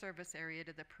restoring the service area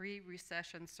to the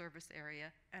pre-recession service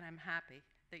area, and I'm happy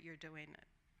that you're doing it.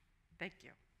 Thank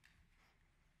you.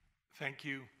 Thank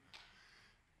you.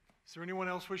 Is there anyone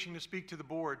else wishing to speak to the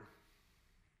board?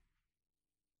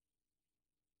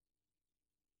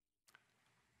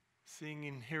 Seeing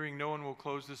and hearing no one, will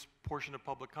close this portion of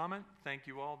public comment. Thank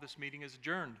you all. This meeting is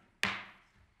adjourned.